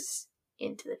 years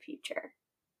into the future?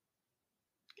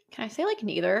 Can I say like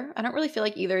neither? I don't really feel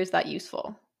like either is that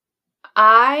useful.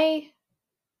 I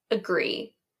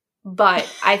agree, but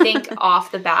I think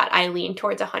off the bat, I lean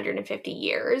towards 150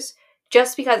 years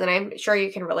just because, and I'm sure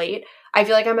you can relate, I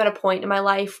feel like I'm at a point in my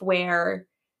life where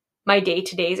my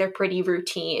day-to-days are pretty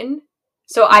routine.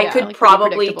 So I could like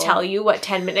probably tell you what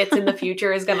 10 minutes in the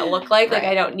future is going to look like. Right.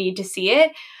 Like I don't need to see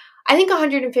it. I think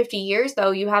 150 years,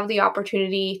 though, you have the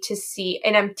opportunity to see,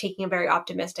 and I'm taking a very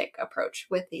optimistic approach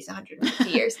with these 150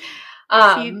 years. See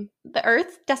the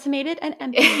earth decimated and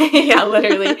empty. Yeah,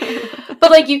 literally.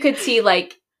 But like you could see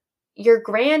like your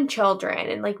grandchildren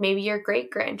and like maybe your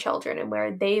great-grandchildren and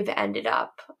where they've ended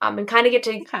up and kind of get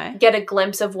to get a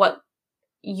glimpse of what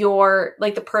your,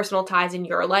 like the personal ties in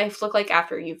your life look like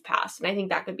after you've passed. And I think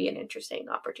that could be an interesting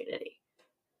opportunity.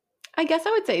 I guess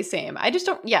I would say same. I just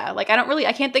don't,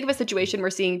 I can't think of a situation where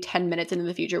seeing 10 minutes into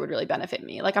the future would really benefit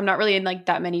me. Like I'm not really in like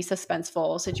that many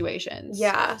suspenseful situations.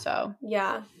 Yeah. So.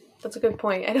 Yeah. That's a good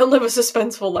point. I don't live a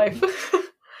suspenseful life.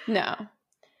 No.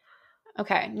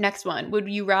 Okay. Next one. Would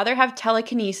you rather have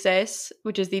telekinesis,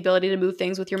 which is the ability to move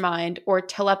things with your mind, or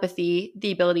telepathy,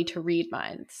 the ability to read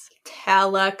minds?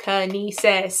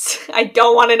 Telekinesis. I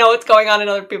don't want to know what's going on in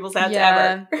other people's heads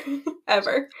ever.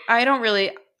 Ever. I don't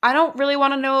really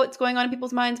want to know what's going on in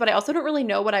people's minds, but I also don't really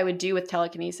know what I would do with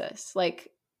telekinesis. Like,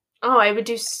 I would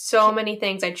do so many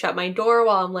things. I'd shut my door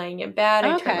while I'm laying in bed.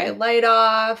 I'd turn my light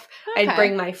off. Okay. I'd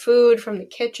bring my food from the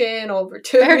kitchen over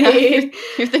to me.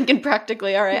 You're thinking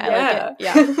practically. All right. Yeah. I like it.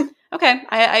 Yeah. Okay.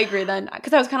 I agree then.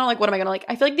 Because I was kind of like, what am I going to like?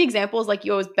 I feel like the example is like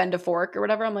you always bend a fork or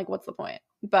whatever. I'm like, what's the point?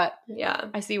 But yeah,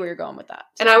 I see where you're going with that.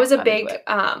 So and I was a big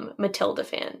Matilda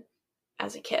fan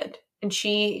as a kid. And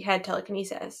she had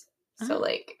telekinesis. So,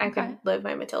 like, I could live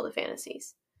my Matilda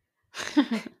fantasies.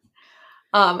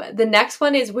 The next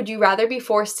one is, would you rather be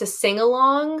forced to sing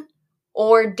along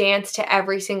or dance to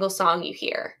every single song you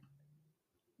hear?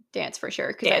 Dance for sure,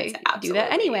 because I do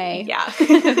that anyway. Yeah.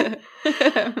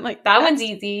 Like, that one's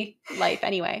easy. Life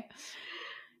anyway.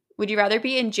 Would you rather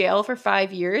be in jail for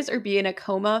 5 years or be in a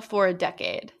coma for a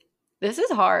decade? This is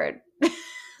hard. I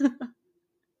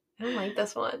don't like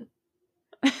this one.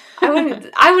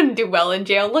 I wouldn't do well in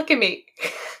jail. Look at me.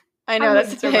 I know,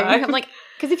 that's the thing. I'm like,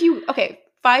 because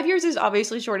 5 years is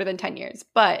obviously shorter than 10 years,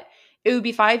 but it would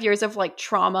be 5 years of like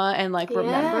trauma and like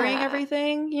remembering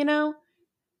everything, you know?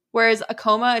 Whereas a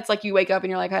coma, it's like you wake up and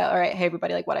you're like, all right, hey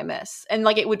everybody, like what I miss. And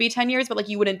like it would be 10 years, but like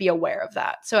you wouldn't be aware of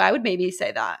that. So I would maybe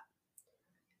say that.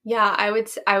 Yeah, I would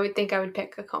think I would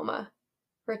pick a coma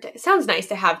for a day. It sounds nice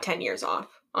to have 10 years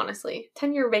off, honestly.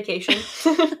 10-year vacation.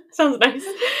 Sounds nice.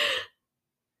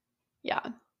 Yeah.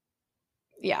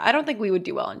 Yeah, I don't think we would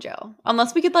do well in jail.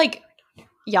 Unless we could, like,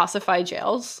 yassify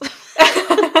jails.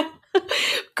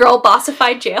 Girl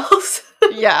bossified jails.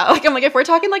 Yeah. Like, I'm like, if we're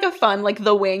talking, like, a fun, like,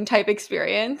 The Wing type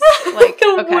experience. Like,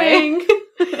 The Wing.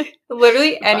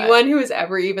 Literally anyone who has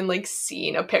ever even, like,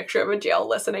 seen a picture of a jail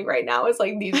listening right now is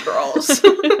like, these girls.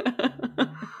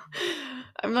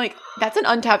 I'm like, that's an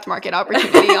untapped market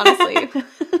opportunity, honestly.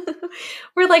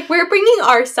 We're bringing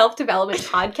our self-development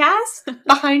podcast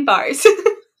behind bars.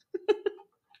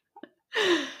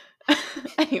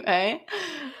 Anyway,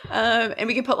 and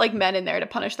we can put like men in there to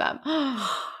punish them.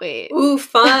 Wait. Ooh,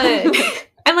 fun.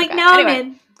 I'm like, Okay, now anyway. I'm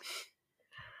in.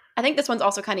 I think this one's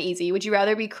also kind of easy. Would you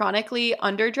rather be chronically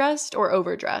underdressed or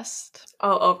overdressed?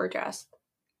 Oh, overdressed.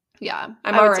 Yeah.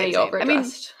 I'm already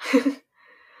overdressed.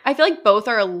 I feel like both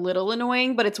are a little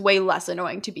annoying, but it's way less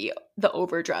annoying to be the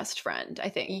overdressed friend, I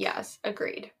think. Yes,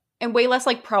 agreed. And way less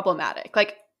like problematic.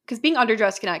 Like, because being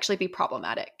underdressed can actually be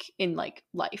problematic in like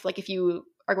life. Like if you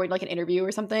are going to like an interview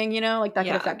or something, you know, like that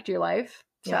could affect your life.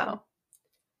 So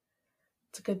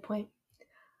that's a good point.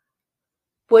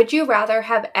 Would you rather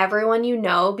have everyone you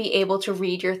know be able to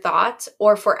read your thoughts,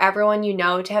 or for everyone you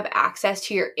know to have access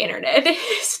to your internet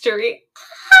history?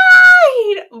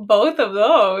 Both of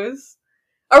those.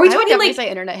 Are we talking like say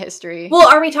internet history? Well,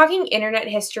 are we talking internet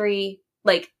history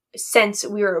like since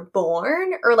we were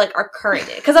born, or like our current?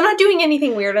 Because I'm not doing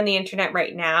anything weird on the internet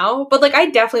right now, but like I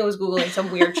definitely was Googling some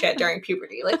weird shit during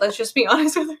puberty. Like, let's just be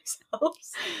honest with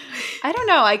ourselves. I don't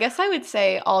know. I guess I would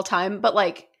say all time, but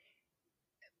like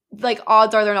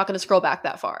odds are they're not going to scroll back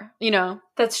that far, you know?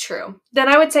 That's true. Then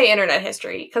I would say internet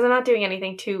history, because I'm not doing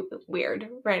anything too weird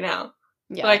right now.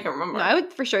 Yeah, I can remember. No, I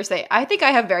would for sure say, I think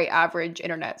I have very average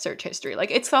internet search history.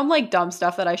 Like, it's some like dumb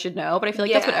stuff that I should know, but I feel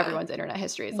like that's what everyone's internet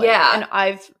history is like. Yeah.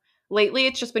 And lately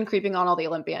it's just been creeping on all the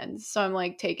Olympians. So I'm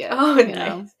like, take it. Oh, you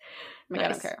know? Like, nice. I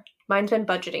don't care. Mine's been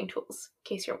budgeting tools,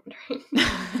 in case you're wondering.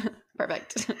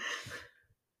 Perfect.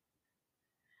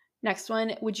 Next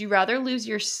one. Would you rather lose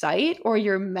your sight or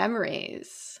your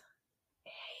memories?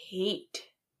 Hate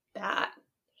that.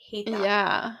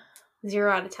 Yeah.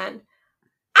 0 out of 10.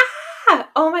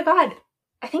 Oh my god.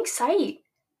 I think sight.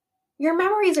 Your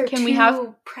memories are we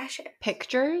have precious.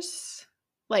 Pictures?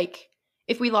 Like,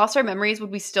 if we lost our memories, would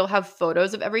we still have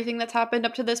photos of everything that's happened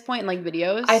up to this point and like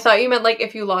videos? I thought you meant like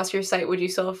if you lost your sight, would you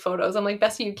still have photos? I'm like,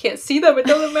 Bessie, you can't see them. It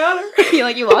doesn't matter. You're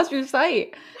like, you lost your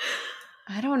sight.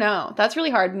 I don't know. That's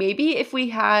really hard. Maybe if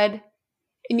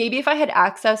I had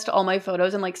access to all my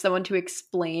photos and like someone to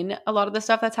explain a lot of the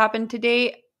stuff that's happened to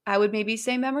date, I would maybe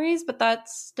say memories, but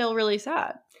that's still really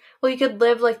sad. Well, you could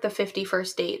live like the 50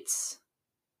 First Dates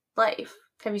life.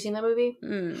 Have you seen that movie?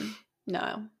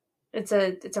 No. It's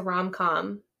a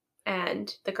rom-com,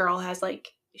 and the girl has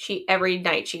like every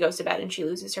night she goes to bed and she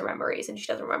loses her memories and she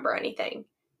doesn't remember anything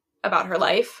about her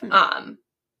life.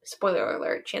 Spoiler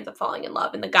alert, she ends up falling in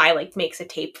love, and the guy like makes a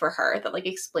tape for her that like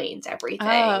explains everything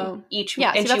and she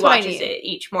watches it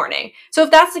each morning. So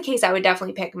if that's the case, I would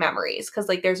definitely pick memories, because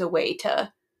like there's a way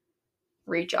to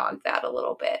re-jog that a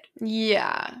little bit.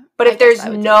 Yeah. But if there's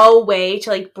no way to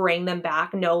like bring them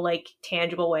back, no like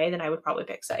tangible way, then I would probably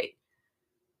pick sight.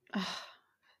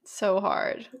 So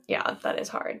hard. Yeah, that is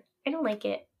hard. I don't like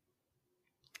it.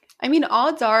 I mean,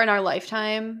 odds are in our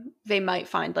lifetime, they might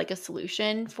find like a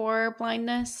solution for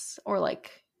blindness, or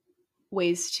like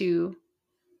ways to.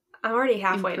 I'm already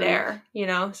halfway there, you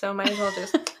know, so might as well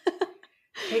just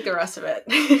take the rest of it.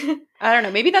 I don't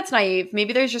know. Maybe that's naive.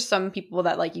 Maybe there's just some people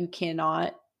that like you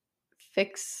cannot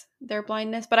fix their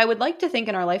blindness, but I would like to think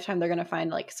in our lifetime they're going to find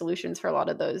like solutions for a lot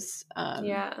of those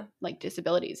like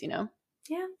disabilities, you know?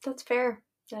 Yeah, that's fair.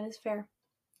 That is fair.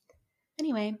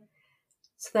 Anyway.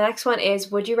 So the next one is,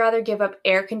 would you rather give up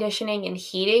air conditioning and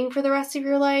heating for the rest of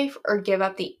your life, or give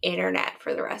up the internet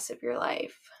for the rest of your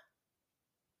life?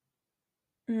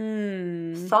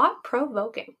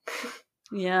 Thought-provoking.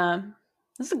 Yeah.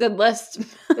 This is a good list.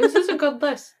 This is a good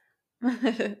list.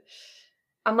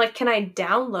 I'm like, can I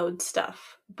download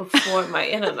stuff before my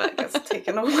internet gets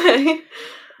taken away?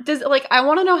 I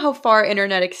want to know how far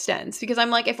internet extends, because I'm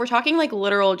like, if we're talking like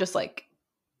literal just like,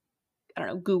 I don't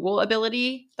know, Google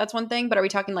ability, that's one thing, but are we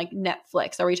talking like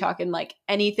Netflix? Are we talking like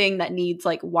anything that needs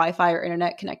like Wi-Fi or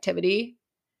internet connectivity?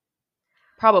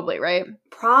 Probably, right?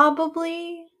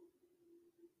 Probably.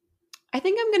 I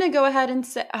think I'm going to go ahead and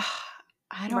say,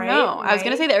 I don't know. Right? I was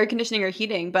going to say the air conditioning or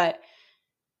heating, but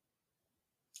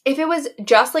if it was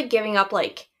just like giving up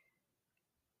like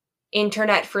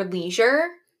internet for leisure,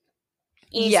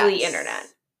 easily internet.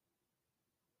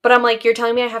 But I'm like, you're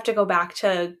telling me I have to go back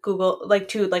to Google, like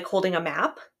to like holding a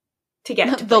map to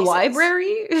get to the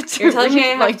library? You're telling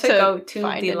me I have to go to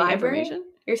the library?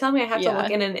 You're telling me I have to look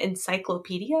in an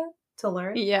encyclopedia to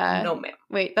learn? Yeah. No, ma'am.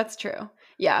 Wait, that's true.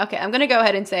 Yeah, okay. I'm going to go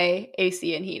ahead and say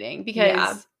AC and heating,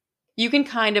 because you can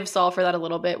kind of solve for that a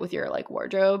little bit with your like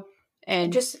wardrobe.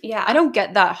 And just, I don't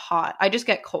get that hot. I just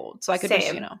get cold. So I could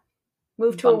just,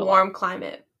 move to a warm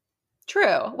climate.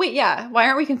 True. Wait, yeah. Why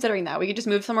aren't we considering that? We could just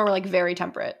move somewhere like very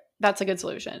temperate. That's a good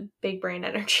solution. Big brain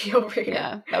energy over here.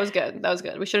 Yeah, that was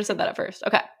good. We should have said that at first.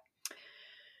 Okay.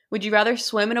 Would you rather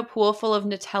swim in a pool full of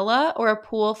Nutella or a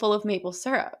pool full of maple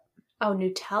syrup? Oh,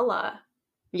 Nutella.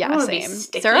 Yeah, same.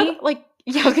 Syrup, like,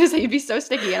 yeah, I was gonna say you'd be so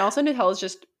sticky, and also Nutella's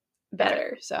just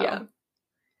better. So yeah,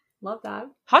 love that.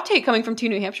 Hot take coming from two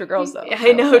New Hampshire girls, though.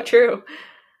 I know, true.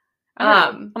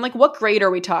 I'm like, what grade are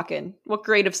we talking? What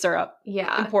grade of syrup?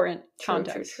 Yeah, important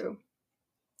context. True.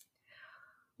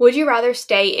 Would you rather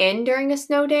stay in during a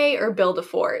snow day or build a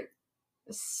fort?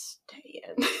 Stay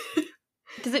in.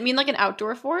 Does it mean like an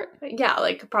outdoor fort? Yeah,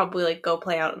 like probably like go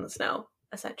play out in the snow,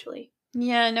 essentially.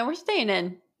 Yeah, no, we're staying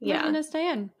in. Yeah. We're gonna stay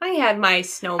in. I had my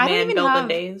snowman building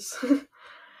days.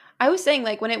 I was saying,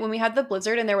 like, when we had the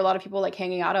blizzard and there were a lot of people like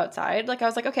hanging out outside, like I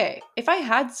was like, okay, if I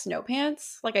had snow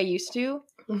pants like I used to,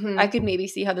 I could maybe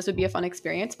see how this would be a fun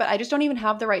experience, but I just don't even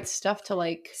have the right stuff to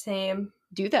like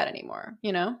do that anymore,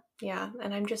 you know? Yeah,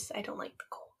 and I don't like the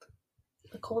cold.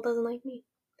 The cold doesn't like me.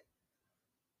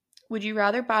 Would you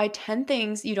rather buy 10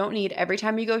 things you don't need every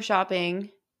time you go shopping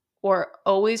or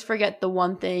always forget the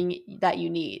one thing that you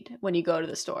need when you go to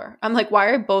the store? I'm like, why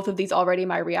are both of these already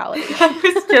my reality? I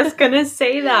was just going to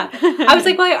say that. I was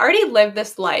like, well, I already lived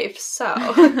this life, so.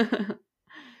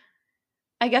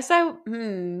 I guess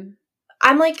I'm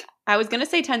like. I was going to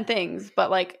say 10 things,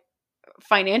 but like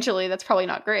financially, that's probably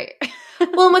not great.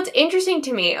 Well, what's interesting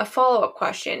to me, a follow-up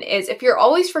question, is if you're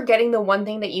always forgetting the one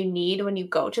thing that you need when you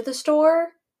go to the store,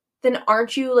 then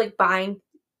aren't you like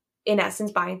in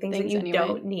essence buying things that you anyway.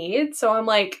 Don't need? So I'm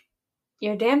like,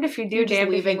 you're damned if you do,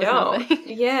 damned if you don't.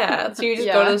 Yeah. So you just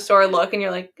go to the store, look, and you're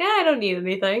like, I don't need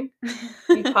anything.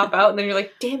 You pop out, and then you're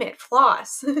like, damn it,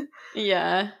 floss.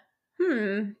 Yeah.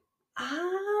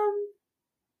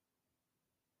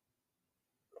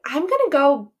 I'm going to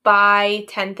go buy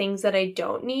 10 things that I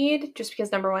don't need just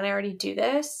because, number one, I already do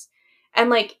this. And,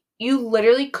 like, you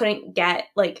literally couldn't get,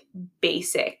 like,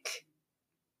 basic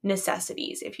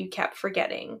necessities if you kept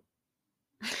forgetting.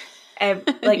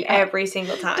 Every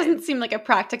single time. Doesn't seem like a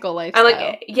practical lifestyle. I'm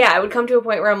like, yeah, I would come to a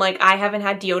point where I'm like, I haven't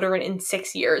had deodorant in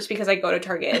 6 years because I go to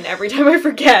Target and every time I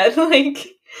forget, like,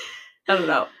 I don't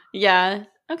know. Yeah.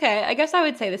 Okay. I guess I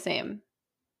would say the same.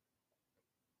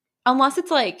 Unless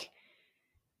it's like,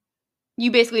 you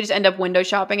basically just end up window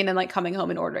shopping and then like coming home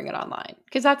and ordering it online.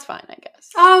 Because that's fine, I guess.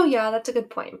 Oh, yeah, that's a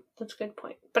good point. But so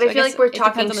I feel like we're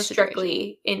talking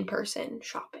strictly in-person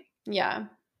shopping. Yeah.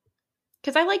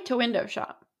 Because I like to window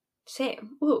shop.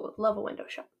 Same. Ooh, love a window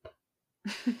shop.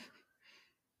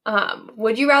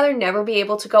 Would you rather never be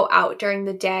able to go out during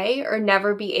the day or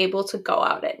never be able to go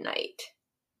out at night?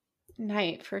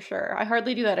 Night, for sure. I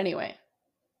hardly do that anyway.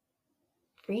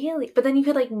 Really? But then you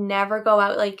could, like, never go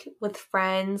out, like, with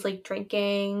friends, like,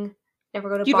 drinking, never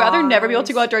go to You'd bars. rather never be able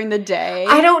to go out during the day?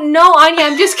 I don't know, Anya.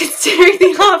 I'm just considering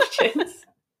the options.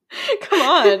 Come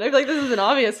on. I feel like this is an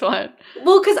obvious one.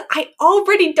 Well, because I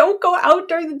already don't go out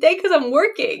during the day because I'm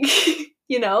working,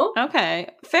 you know? Okay.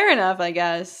 Fair enough, I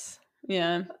guess.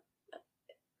 Yeah.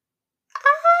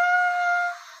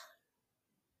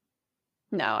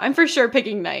 No, I'm for sure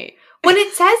picking night. When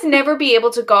it says never be able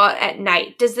to go out at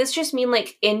night, does this just mean,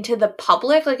 like, into the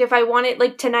public? Like, if I wanted,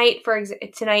 like, tonight,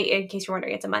 tonight, in case you're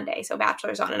wondering, it's a Monday, so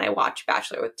Bachelor's on, and I watch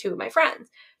Bachelor with 2 of my friends.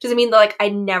 Does it mean that, like,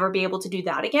 I'd never be able to do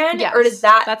that again? Yes. Or does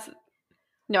that...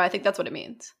 No, I think that's what it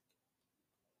means.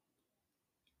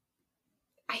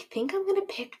 I think I'm going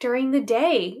to pick during the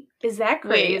day. Is that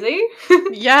crazy?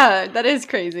 Yeah, that is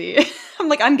crazy. I'm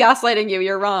like, I'm gaslighting you.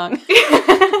 You're wrong.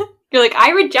 You're like,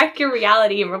 I reject your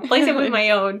reality and replace it with my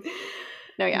own.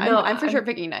 No, I'm for sure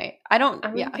picking night. I'm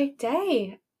gonna pick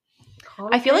day.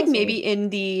 I feel like maybe in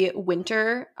the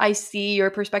winter, I see your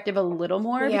perspective a little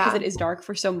more because it is dark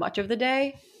for so much of the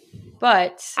day.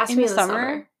 But ask in me the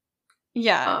summer.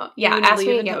 Yeah. Ask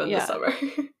me again in the summer.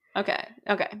 Okay.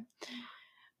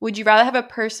 Would you rather have a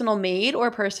personal maid or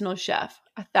a personal chef?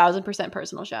 1,000%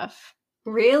 personal chef.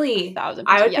 Really? 1,000%.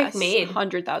 I would pick maid.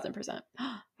 100,000%.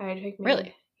 I would pick maid.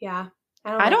 Really? Yeah.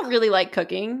 I don't really like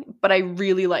cooking, but I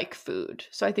really like food.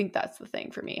 So I think that's the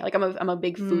thing for me. Like I'm a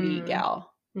big foodie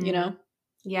gal, you know?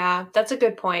 Yeah, that's a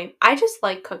good point. I just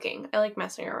like cooking. I like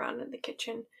messing around in the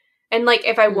kitchen. And like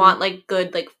if I want like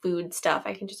good like food stuff,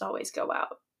 I can just always go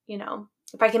out, you know?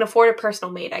 If I can afford a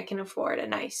personal maid, I can afford a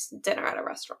nice dinner at a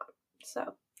restaurant.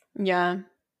 So, yeah.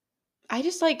 I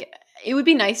just like it would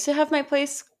be nice to have my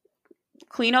place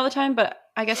clean all the time, but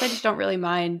I guess I just don't really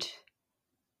mind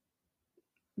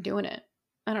doing it.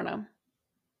 I don't know.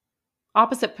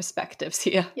 Opposite perspectives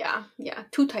here. Yeah.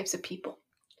 2 types of people.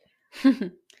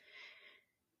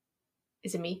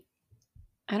 Is it me?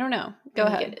 I don't know. Go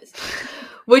ahead. It is.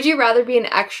 Would you rather be an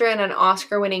extra in an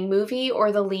Oscar-winning movie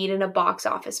or the lead in a box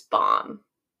office bomb?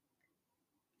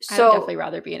 I would definitely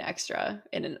rather be an extra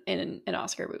in an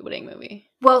Oscar-winning movie.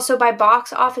 Well, so by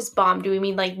box office bomb, do we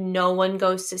mean like no one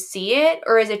goes to see it,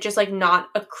 or is it just like not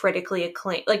a critically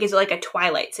acclaimed? Like, is it like a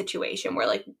Twilight situation where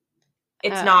like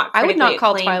it's not? I would not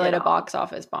call Twilight a box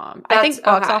office bomb. I think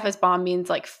box office bomb means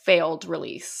like failed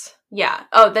release. Yeah.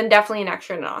 Oh, then definitely an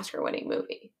extra in an Oscar-winning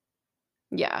movie.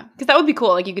 Yeah, because that would be cool.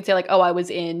 Like you could say like, oh, I was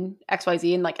in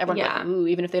XYZ, and like everyone would be like, ooh,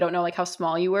 even if they don't know like how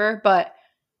small you were, but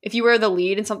if you were the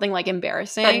lead in something like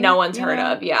embarrassing that no one's heard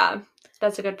of,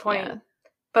 that's a good point. Yeah.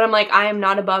 But I'm like, I am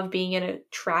not above being in a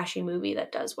trashy movie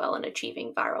that does well and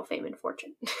achieving viral fame and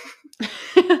fortune.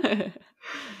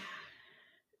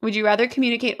 Would you rather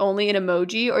communicate only in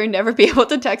emoji or never be able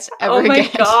to text ever again? Oh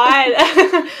my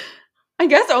god. I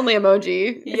guess only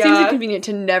emoji. It seems inconvenient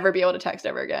to never be able to text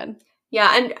ever again.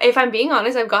 Yeah, and if I'm being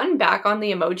honest, I've gotten back on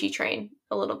the emoji train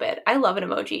a little bit. I love an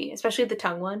emoji, especially the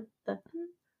tongue one.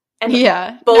 And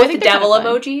both the devil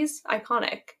emojis,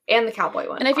 iconic. And the cowboy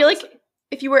one. And I feel like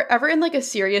if you were ever in like a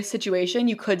serious situation,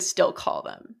 you could still call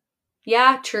them.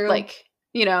 Yeah, true. Like,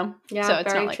 you know. Yeah, so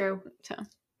it's very not true. So.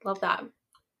 Love that.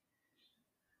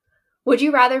 Would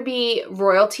you rather be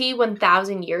royalty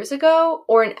 1,000 years ago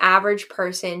or an average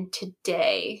person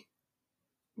today?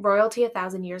 Royalty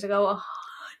 1,000 years ago,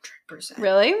 100%.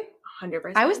 Really?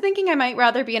 100%. I was thinking I might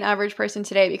rather be an average person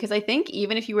today because I think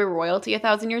even if you were royalty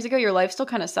 1,000 years ago, your life still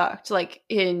kind of sucked, like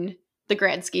in the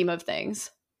grand scheme of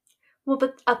things. Well,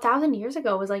 but 1,000 years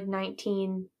ago was like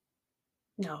 19.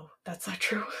 No, that's not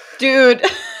true. Dude.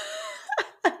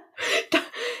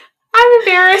 I'm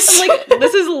embarrassed. I'm like,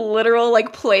 this is literal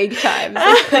like plague times,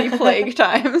 like pre-plague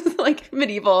times, like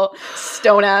medieval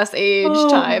stone-ass age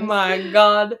times. Oh my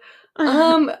god.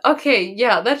 Okay,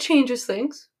 yeah, that changes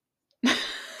things.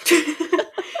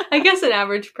 I guess an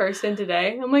average person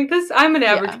today. I'm like, I'm an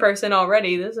average person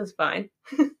already. This is fine.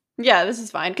 Yeah, this is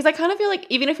fine. Because I kind of feel like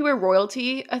even if you were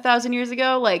royalty 1,000 years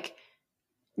ago, like,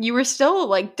 you were still,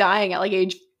 like, dying at, like,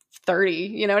 age 30.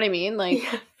 You know what I mean? Like,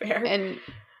 yeah, fair. And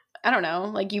I don't know.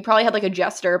 Like, you probably had, like, a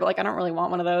jester, but, like, I don't really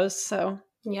want one of those, so.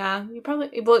 Yeah, you probably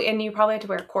had to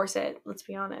wear a corset, let's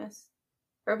be honest.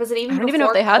 Or was it even I don't even know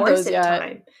if they had those yet.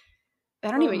 Time? I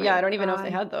don't even know if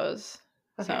they had those.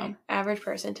 Okay, so. Average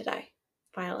person today.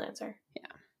 Final answer.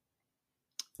 Yeah.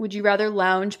 Would you rather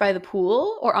lounge by the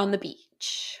pool or on the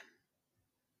beach?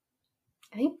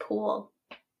 I think pool.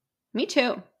 Me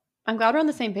too. I'm glad we're on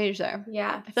the same page there.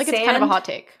 Yeah. I feel like it's kind of a hot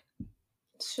take.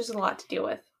 It's just a lot to deal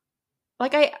with.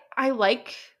 Like, I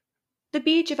like the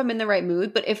beach if I'm in the right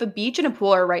mood, but if a beach and a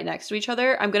pool are right next to each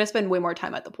other, I'm going to spend way more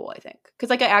time at the pool, I think. Because,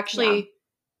 like, I actually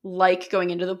like going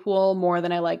into the pool more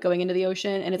than I like going into the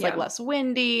ocean. And it's, like, less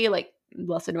windy, like,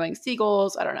 less annoying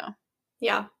seagulls. I don't know.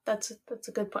 Yeah, that's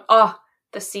a good point. Oh,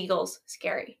 the seagulls.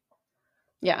 Scary.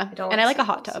 Yeah, and I like a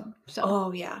hot tub. So.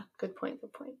 Oh, yeah. Good point.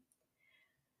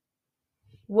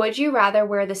 Would you rather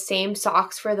wear the same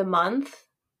socks for a month,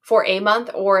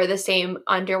 or the same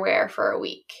underwear for a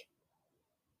week?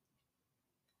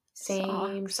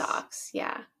 Same socks.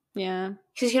 Yeah. Yeah.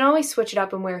 Because you can always switch it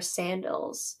up and wear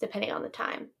sandals depending on the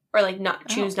time. Or, like,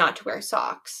 choose not to wear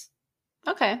socks.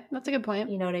 Okay, that's a good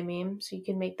point. You know what I mean? So you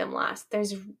can make them last.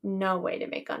 There's no way to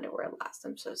make underwear last.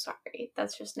 I'm so sorry.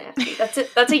 That's just nasty. That's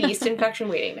a yeast infection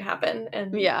waiting to happen.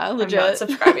 And yeah, legit. I'm not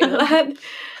subscribing to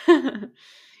that.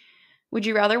 Would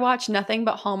you rather watch nothing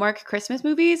but Hallmark Christmas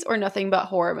movies or nothing but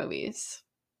horror movies?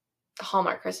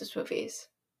 Hallmark Christmas movies.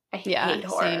 I hate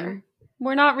horror. Same.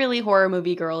 We're not really horror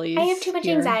movie girlies. I have too much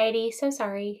anxiety. So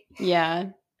sorry. Yeah.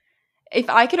 If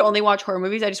I could only watch horror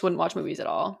movies, I just wouldn't watch movies at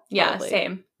all. Probably.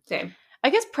 Yeah, same. I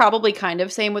guess probably kind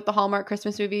of same with the Hallmark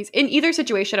Christmas movies. In either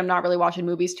situation, I'm not really watching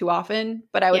movies too often,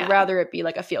 but I would rather it be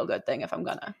like a feel-good thing if I'm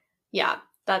gonna. Yeah,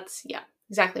 that's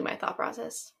exactly my thought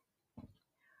process.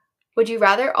 Would you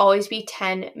rather always be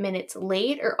 10 minutes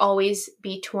late or always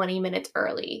be 20 minutes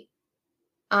early?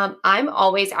 I'm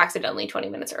always accidentally 20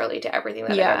 minutes early to everything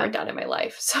that I've ever done in my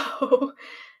life, so...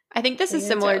 I think this is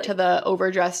similar to the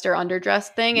overdressed or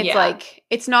underdressed thing. It's like,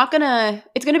 it's gonna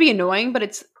be annoying, but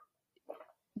it's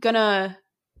gonna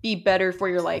be better for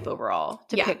your life overall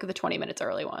to pick the 20 minutes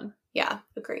early one. Yeah,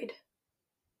 agreed.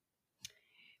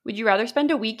 Would you rather spend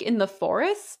a week in the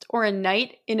forest or a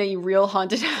night in a real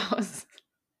haunted house?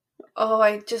 Oh,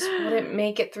 I just wouldn't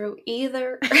make it through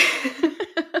either.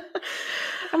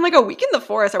 I'm like, a week in the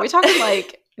forest? Are we talking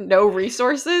like no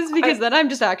resources? Because then I'm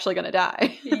just actually gonna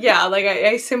die. Yeah, like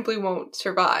I simply won't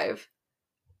survive.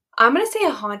 I'm gonna say a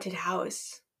haunted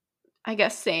house. I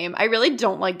guess same. I really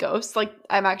don't like ghosts. Like,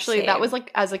 I'm actually, that was like,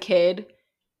 as a kid,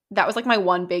 that was like my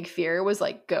one big fear was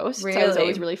like ghosts. Really? I was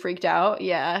always really freaked out.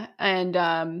 Yeah.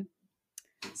 And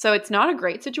so it's not a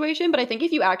great situation, but I think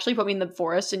if you actually put me in the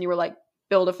forest and you were like,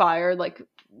 build a fire, like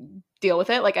deal with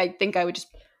it. Like, I think I would just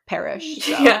perish.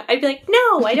 So. Yeah, I'd be like,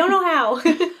 no, I don't know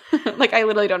how. Like, I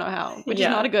literally don't know how, which is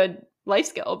not a good life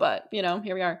skill, but, you know,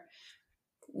 here we are.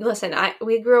 Listen,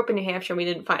 we grew up in New Hampshire and we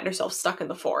didn't find ourselves stuck in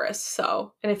the forest,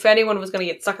 so. And if anyone was going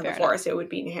to get stuck in the forest, it would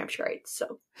be New Hampshireites,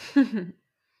 so.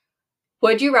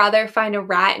 Would you rather find a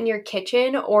rat in your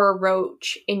kitchen or a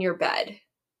roach in your bed?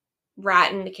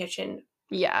 Rat in the kitchen.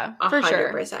 Yeah, for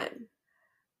 100%. Sure.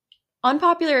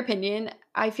 Unpopular opinion,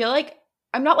 I feel like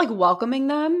I'm not, like, welcoming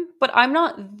them, but I'm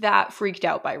not that freaked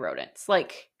out by rodents.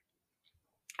 Like,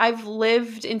 I've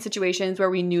lived in situations where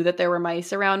we knew that there were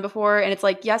mice around before, and it's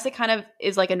like, yes, it kind of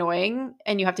is, like, annoying,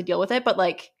 and you have to deal with it, but,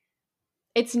 like,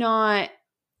 it's not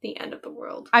the end of the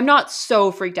world. I'm not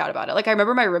so freaked out about it. Like, I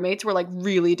remember my roommates were, like,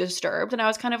 really disturbed, and I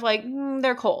was kind of like,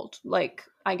 they're cold. Like,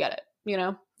 I get it, you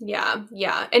know? Yeah,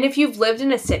 yeah. And if you've lived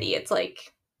in a city, it's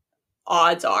like,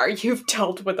 odds are you've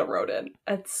dealt with a rodent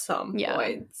at some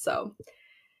point, so.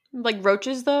 Like,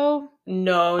 roaches, though?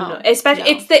 No. Especially,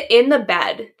 it's the in the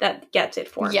bed that gets it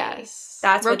for me. Yes.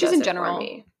 That's roaches what does in general. it for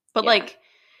me. But, like,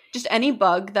 just any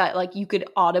bug that, like, you could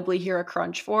audibly hear a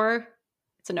crunch for,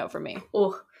 it's a no for me.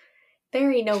 Oh,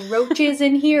 there ain't no roaches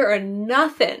in here or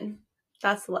nothing.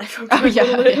 That's the life I'm trying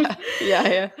to live.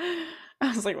 Yeah. I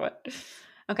was like, what?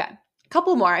 Okay.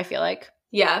 Couple more, I feel like.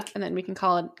 Yeah. And then we can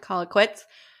call it quits.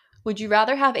 Would you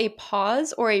rather have a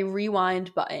pause or a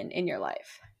rewind button in your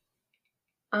life?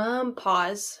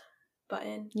 Pause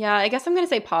button. Yeah, I guess I'm going to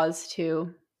say pause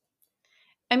too.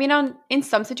 I mean, in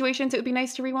some situations, it would be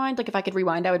nice to rewind. Like, if I could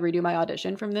rewind, I would redo my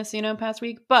audition from this, past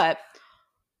week. But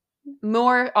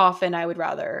more often, I would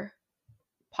rather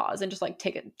pause and just, like,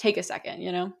 take a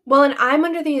second, Well, and I'm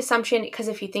under the assumption, because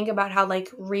if you think about how, like,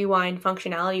 rewind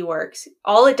functionality works,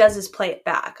 all it does is play it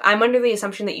back. I'm under the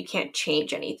assumption that you can't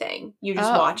change anything. You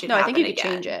just watch it happen. No, I think you could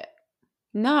change it.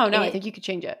 No, I think you could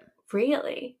change it.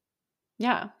 Really?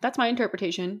 Yeah, that's my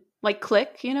interpretation. Like,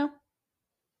 click, Interesting.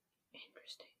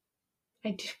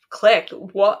 I clicked.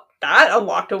 What? That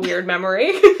unlocked a weird memory.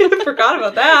 I forgot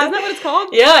about that. Isn't that what it's called?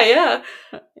 Yeah.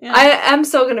 I am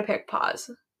still gonna pick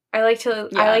pause. I like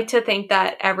to think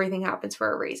that everything happens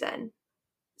for a reason.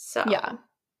 So yeah,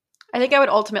 I think I would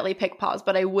ultimately pick pause,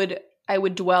 but I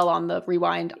would dwell on the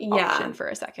rewind option for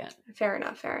a second. Fair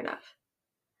enough.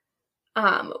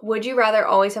 Would you rather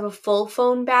always have a full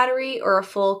phone battery or a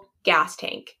full gas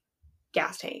tank?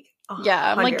 Gas tank.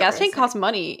 Yeah, I'm like, gas tank costs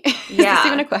money. Is this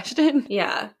even a question?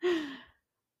 Yeah.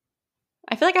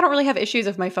 I feel like I don't really have issues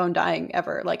of my phone dying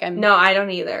ever. Like, No, I don't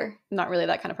either. Not really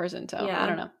that kind of person, so I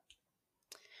don't know.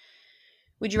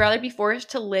 Would you rather be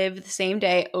forced to live the same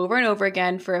day over and over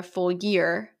again for a full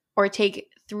year or take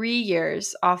 3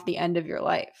 years off the end of your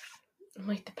life?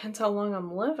 Like, depends how long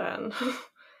I'm living.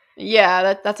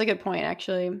 Yeah, that's a good point,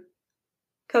 actually.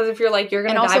 Because if you're like, you're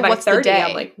going to die by 30,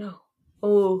 I'm like, no.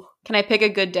 Oh. Can I pick a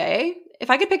good day?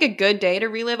 If I could pick a good day to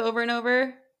relive over and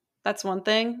over, that's one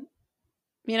thing,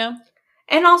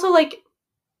 And also, like,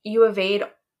 you evade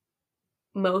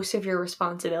most of your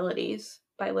responsibilities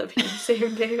by living the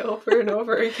same day over and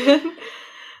over again.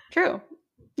 True.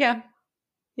 Yeah.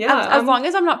 Yeah. As long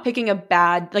as I'm not picking an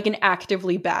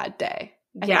actively bad day.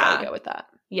 I think I would go with that.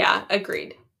 Yeah,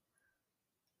 agreed.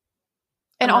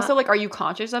 And also, like, are you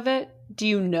conscious of it? Do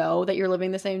you know that you're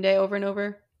living the same day over and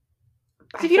over?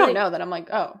 Because if you don't know, then I'm like,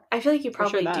 oh. I feel like you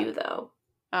probably do, though.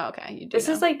 Oh, okay. You do.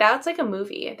 That's like a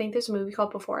movie. I think there's a movie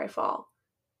called Before I Fall,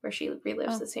 where she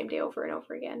relives the same day over and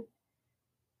over again.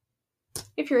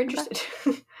 If you're interested.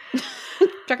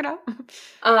 Check it out.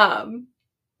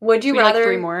 Would you rather... like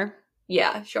 3 more?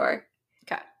 Yeah, sure.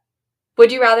 Okay.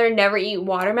 Would you rather never eat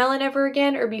watermelon ever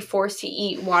again or be forced to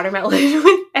eat watermelon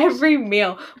with every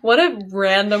meal? What a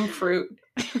random fruit.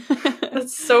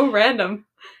 That's so random.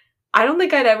 I don't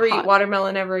think I'd ever eat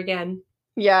watermelon ever again.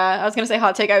 Yeah, I was going to say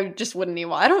hot take. I just wouldn't eat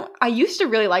I used to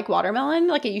really like watermelon.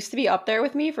 Like, it used to be up there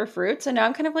with me for fruits. And now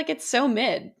I'm kind of like, it's so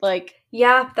mid. Like,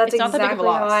 yeah, that's exactly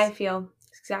how I feel.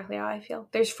 It's exactly how I feel.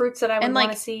 There's fruits that I would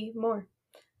want to see more.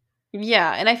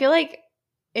 Yeah, and I feel like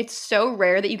it's so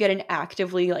rare that you get an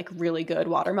actively, like, really good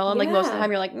watermelon. Yeah. Like, most of the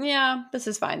time you're like, yeah, this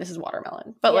is fine. This is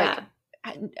watermelon. But, like,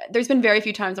 there's been very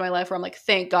few times in my life where I'm like,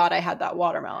 thank God I had that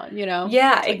watermelon,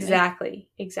 Yeah, like, exactly.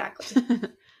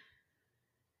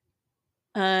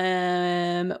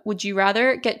 Would you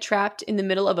rather get trapped in the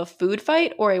middle of a food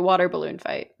fight or a water balloon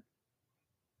fight?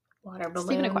 Water balloon. Is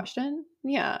this even a question?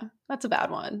 Yeah, that's a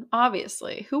bad one.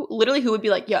 Obviously. Who would be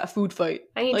like, yeah, a food fight?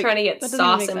 I ain't trying to get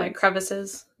sauce in my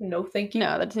crevices. No, thank you.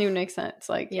 No, that doesn't even make sense.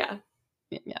 Like, yeah.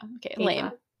 Okay, lame.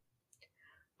 That.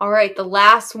 All right, the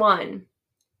last one.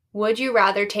 Would you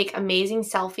rather take amazing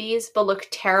selfies but look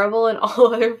terrible in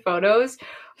all other photos,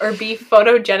 or be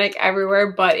photogenic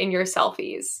everywhere but in your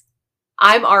selfies?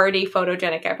 I'm already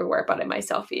photogenic everywhere but in my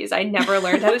selfies. I never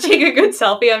learned how to take a good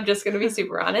selfie. I'm just going to be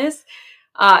super honest.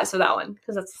 So that one,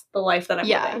 because that's the life that I'm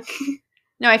living.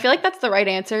 No, I feel like that's the right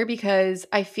answer because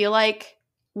I feel like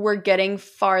we're getting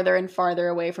farther and farther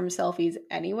away from selfies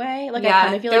anyway. Like, I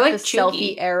kind of feel like the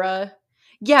selfie era.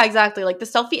 Yeah, exactly. Like, the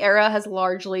selfie era has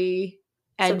largely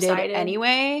ended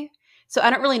anyway. So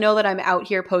I don't really know that I'm out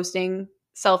here posting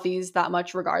selfies that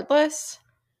much regardless.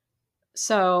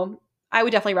 So I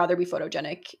would definitely rather be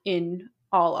photogenic in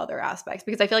all other aspects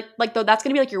because I feel like though that's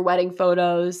going to be like your wedding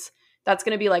photos. That's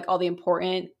going to be like all the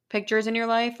important pictures in your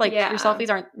life. Like your selfies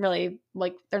aren't really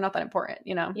like, they're not that important,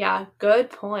 you know? Yeah.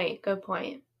 Good point. Good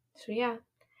point. So yeah,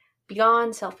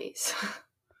 beyond selfies.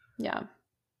 Yeah.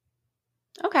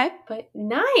 Okay. But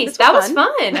nice. That was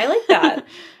fun. I like that.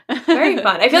 Very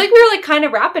fun. I feel like we were like kind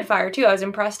of rapid fire too. I was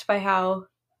impressed by how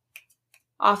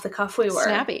off the cuff we were.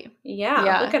 Snappy.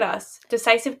 Yeah. Look at us.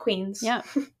 Decisive queens. Yeah.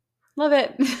 Love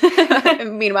it.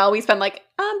 Meanwhile, we spend like,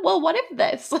 well, what if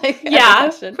this? Like, we're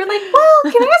like, well,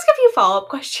 can I ask a few follow-up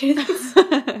questions?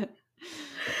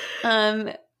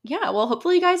 Yeah, well,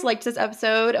 hopefully you guys liked this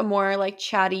episode, a more like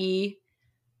chatty,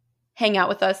 hang out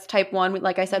with us type one.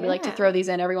 Like I said, we like to throw these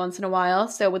in every once in a while.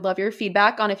 So we'd love your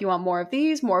feedback on if you want more of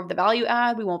these, more of the value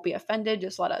add. We won't be offended.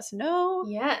 Just let us know.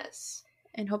 Yes.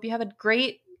 And hope you have a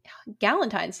great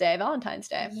Valentine's Day.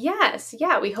 Yes.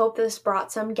 Yeah. We hope this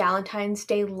brought some Valentine's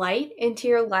Day light into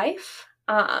your life.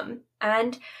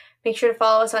 And make sure to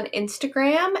follow us on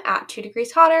Instagram at 2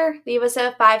 Degrees Hotter. Leave us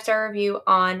a 5-star review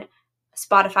on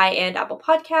Spotify and Apple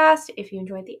Podcast if you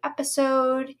enjoyed the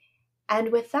episode.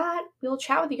 And with that, we'll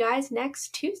chat with you guys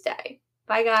next Tuesday.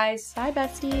 Bye, guys. Bye,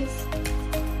 besties.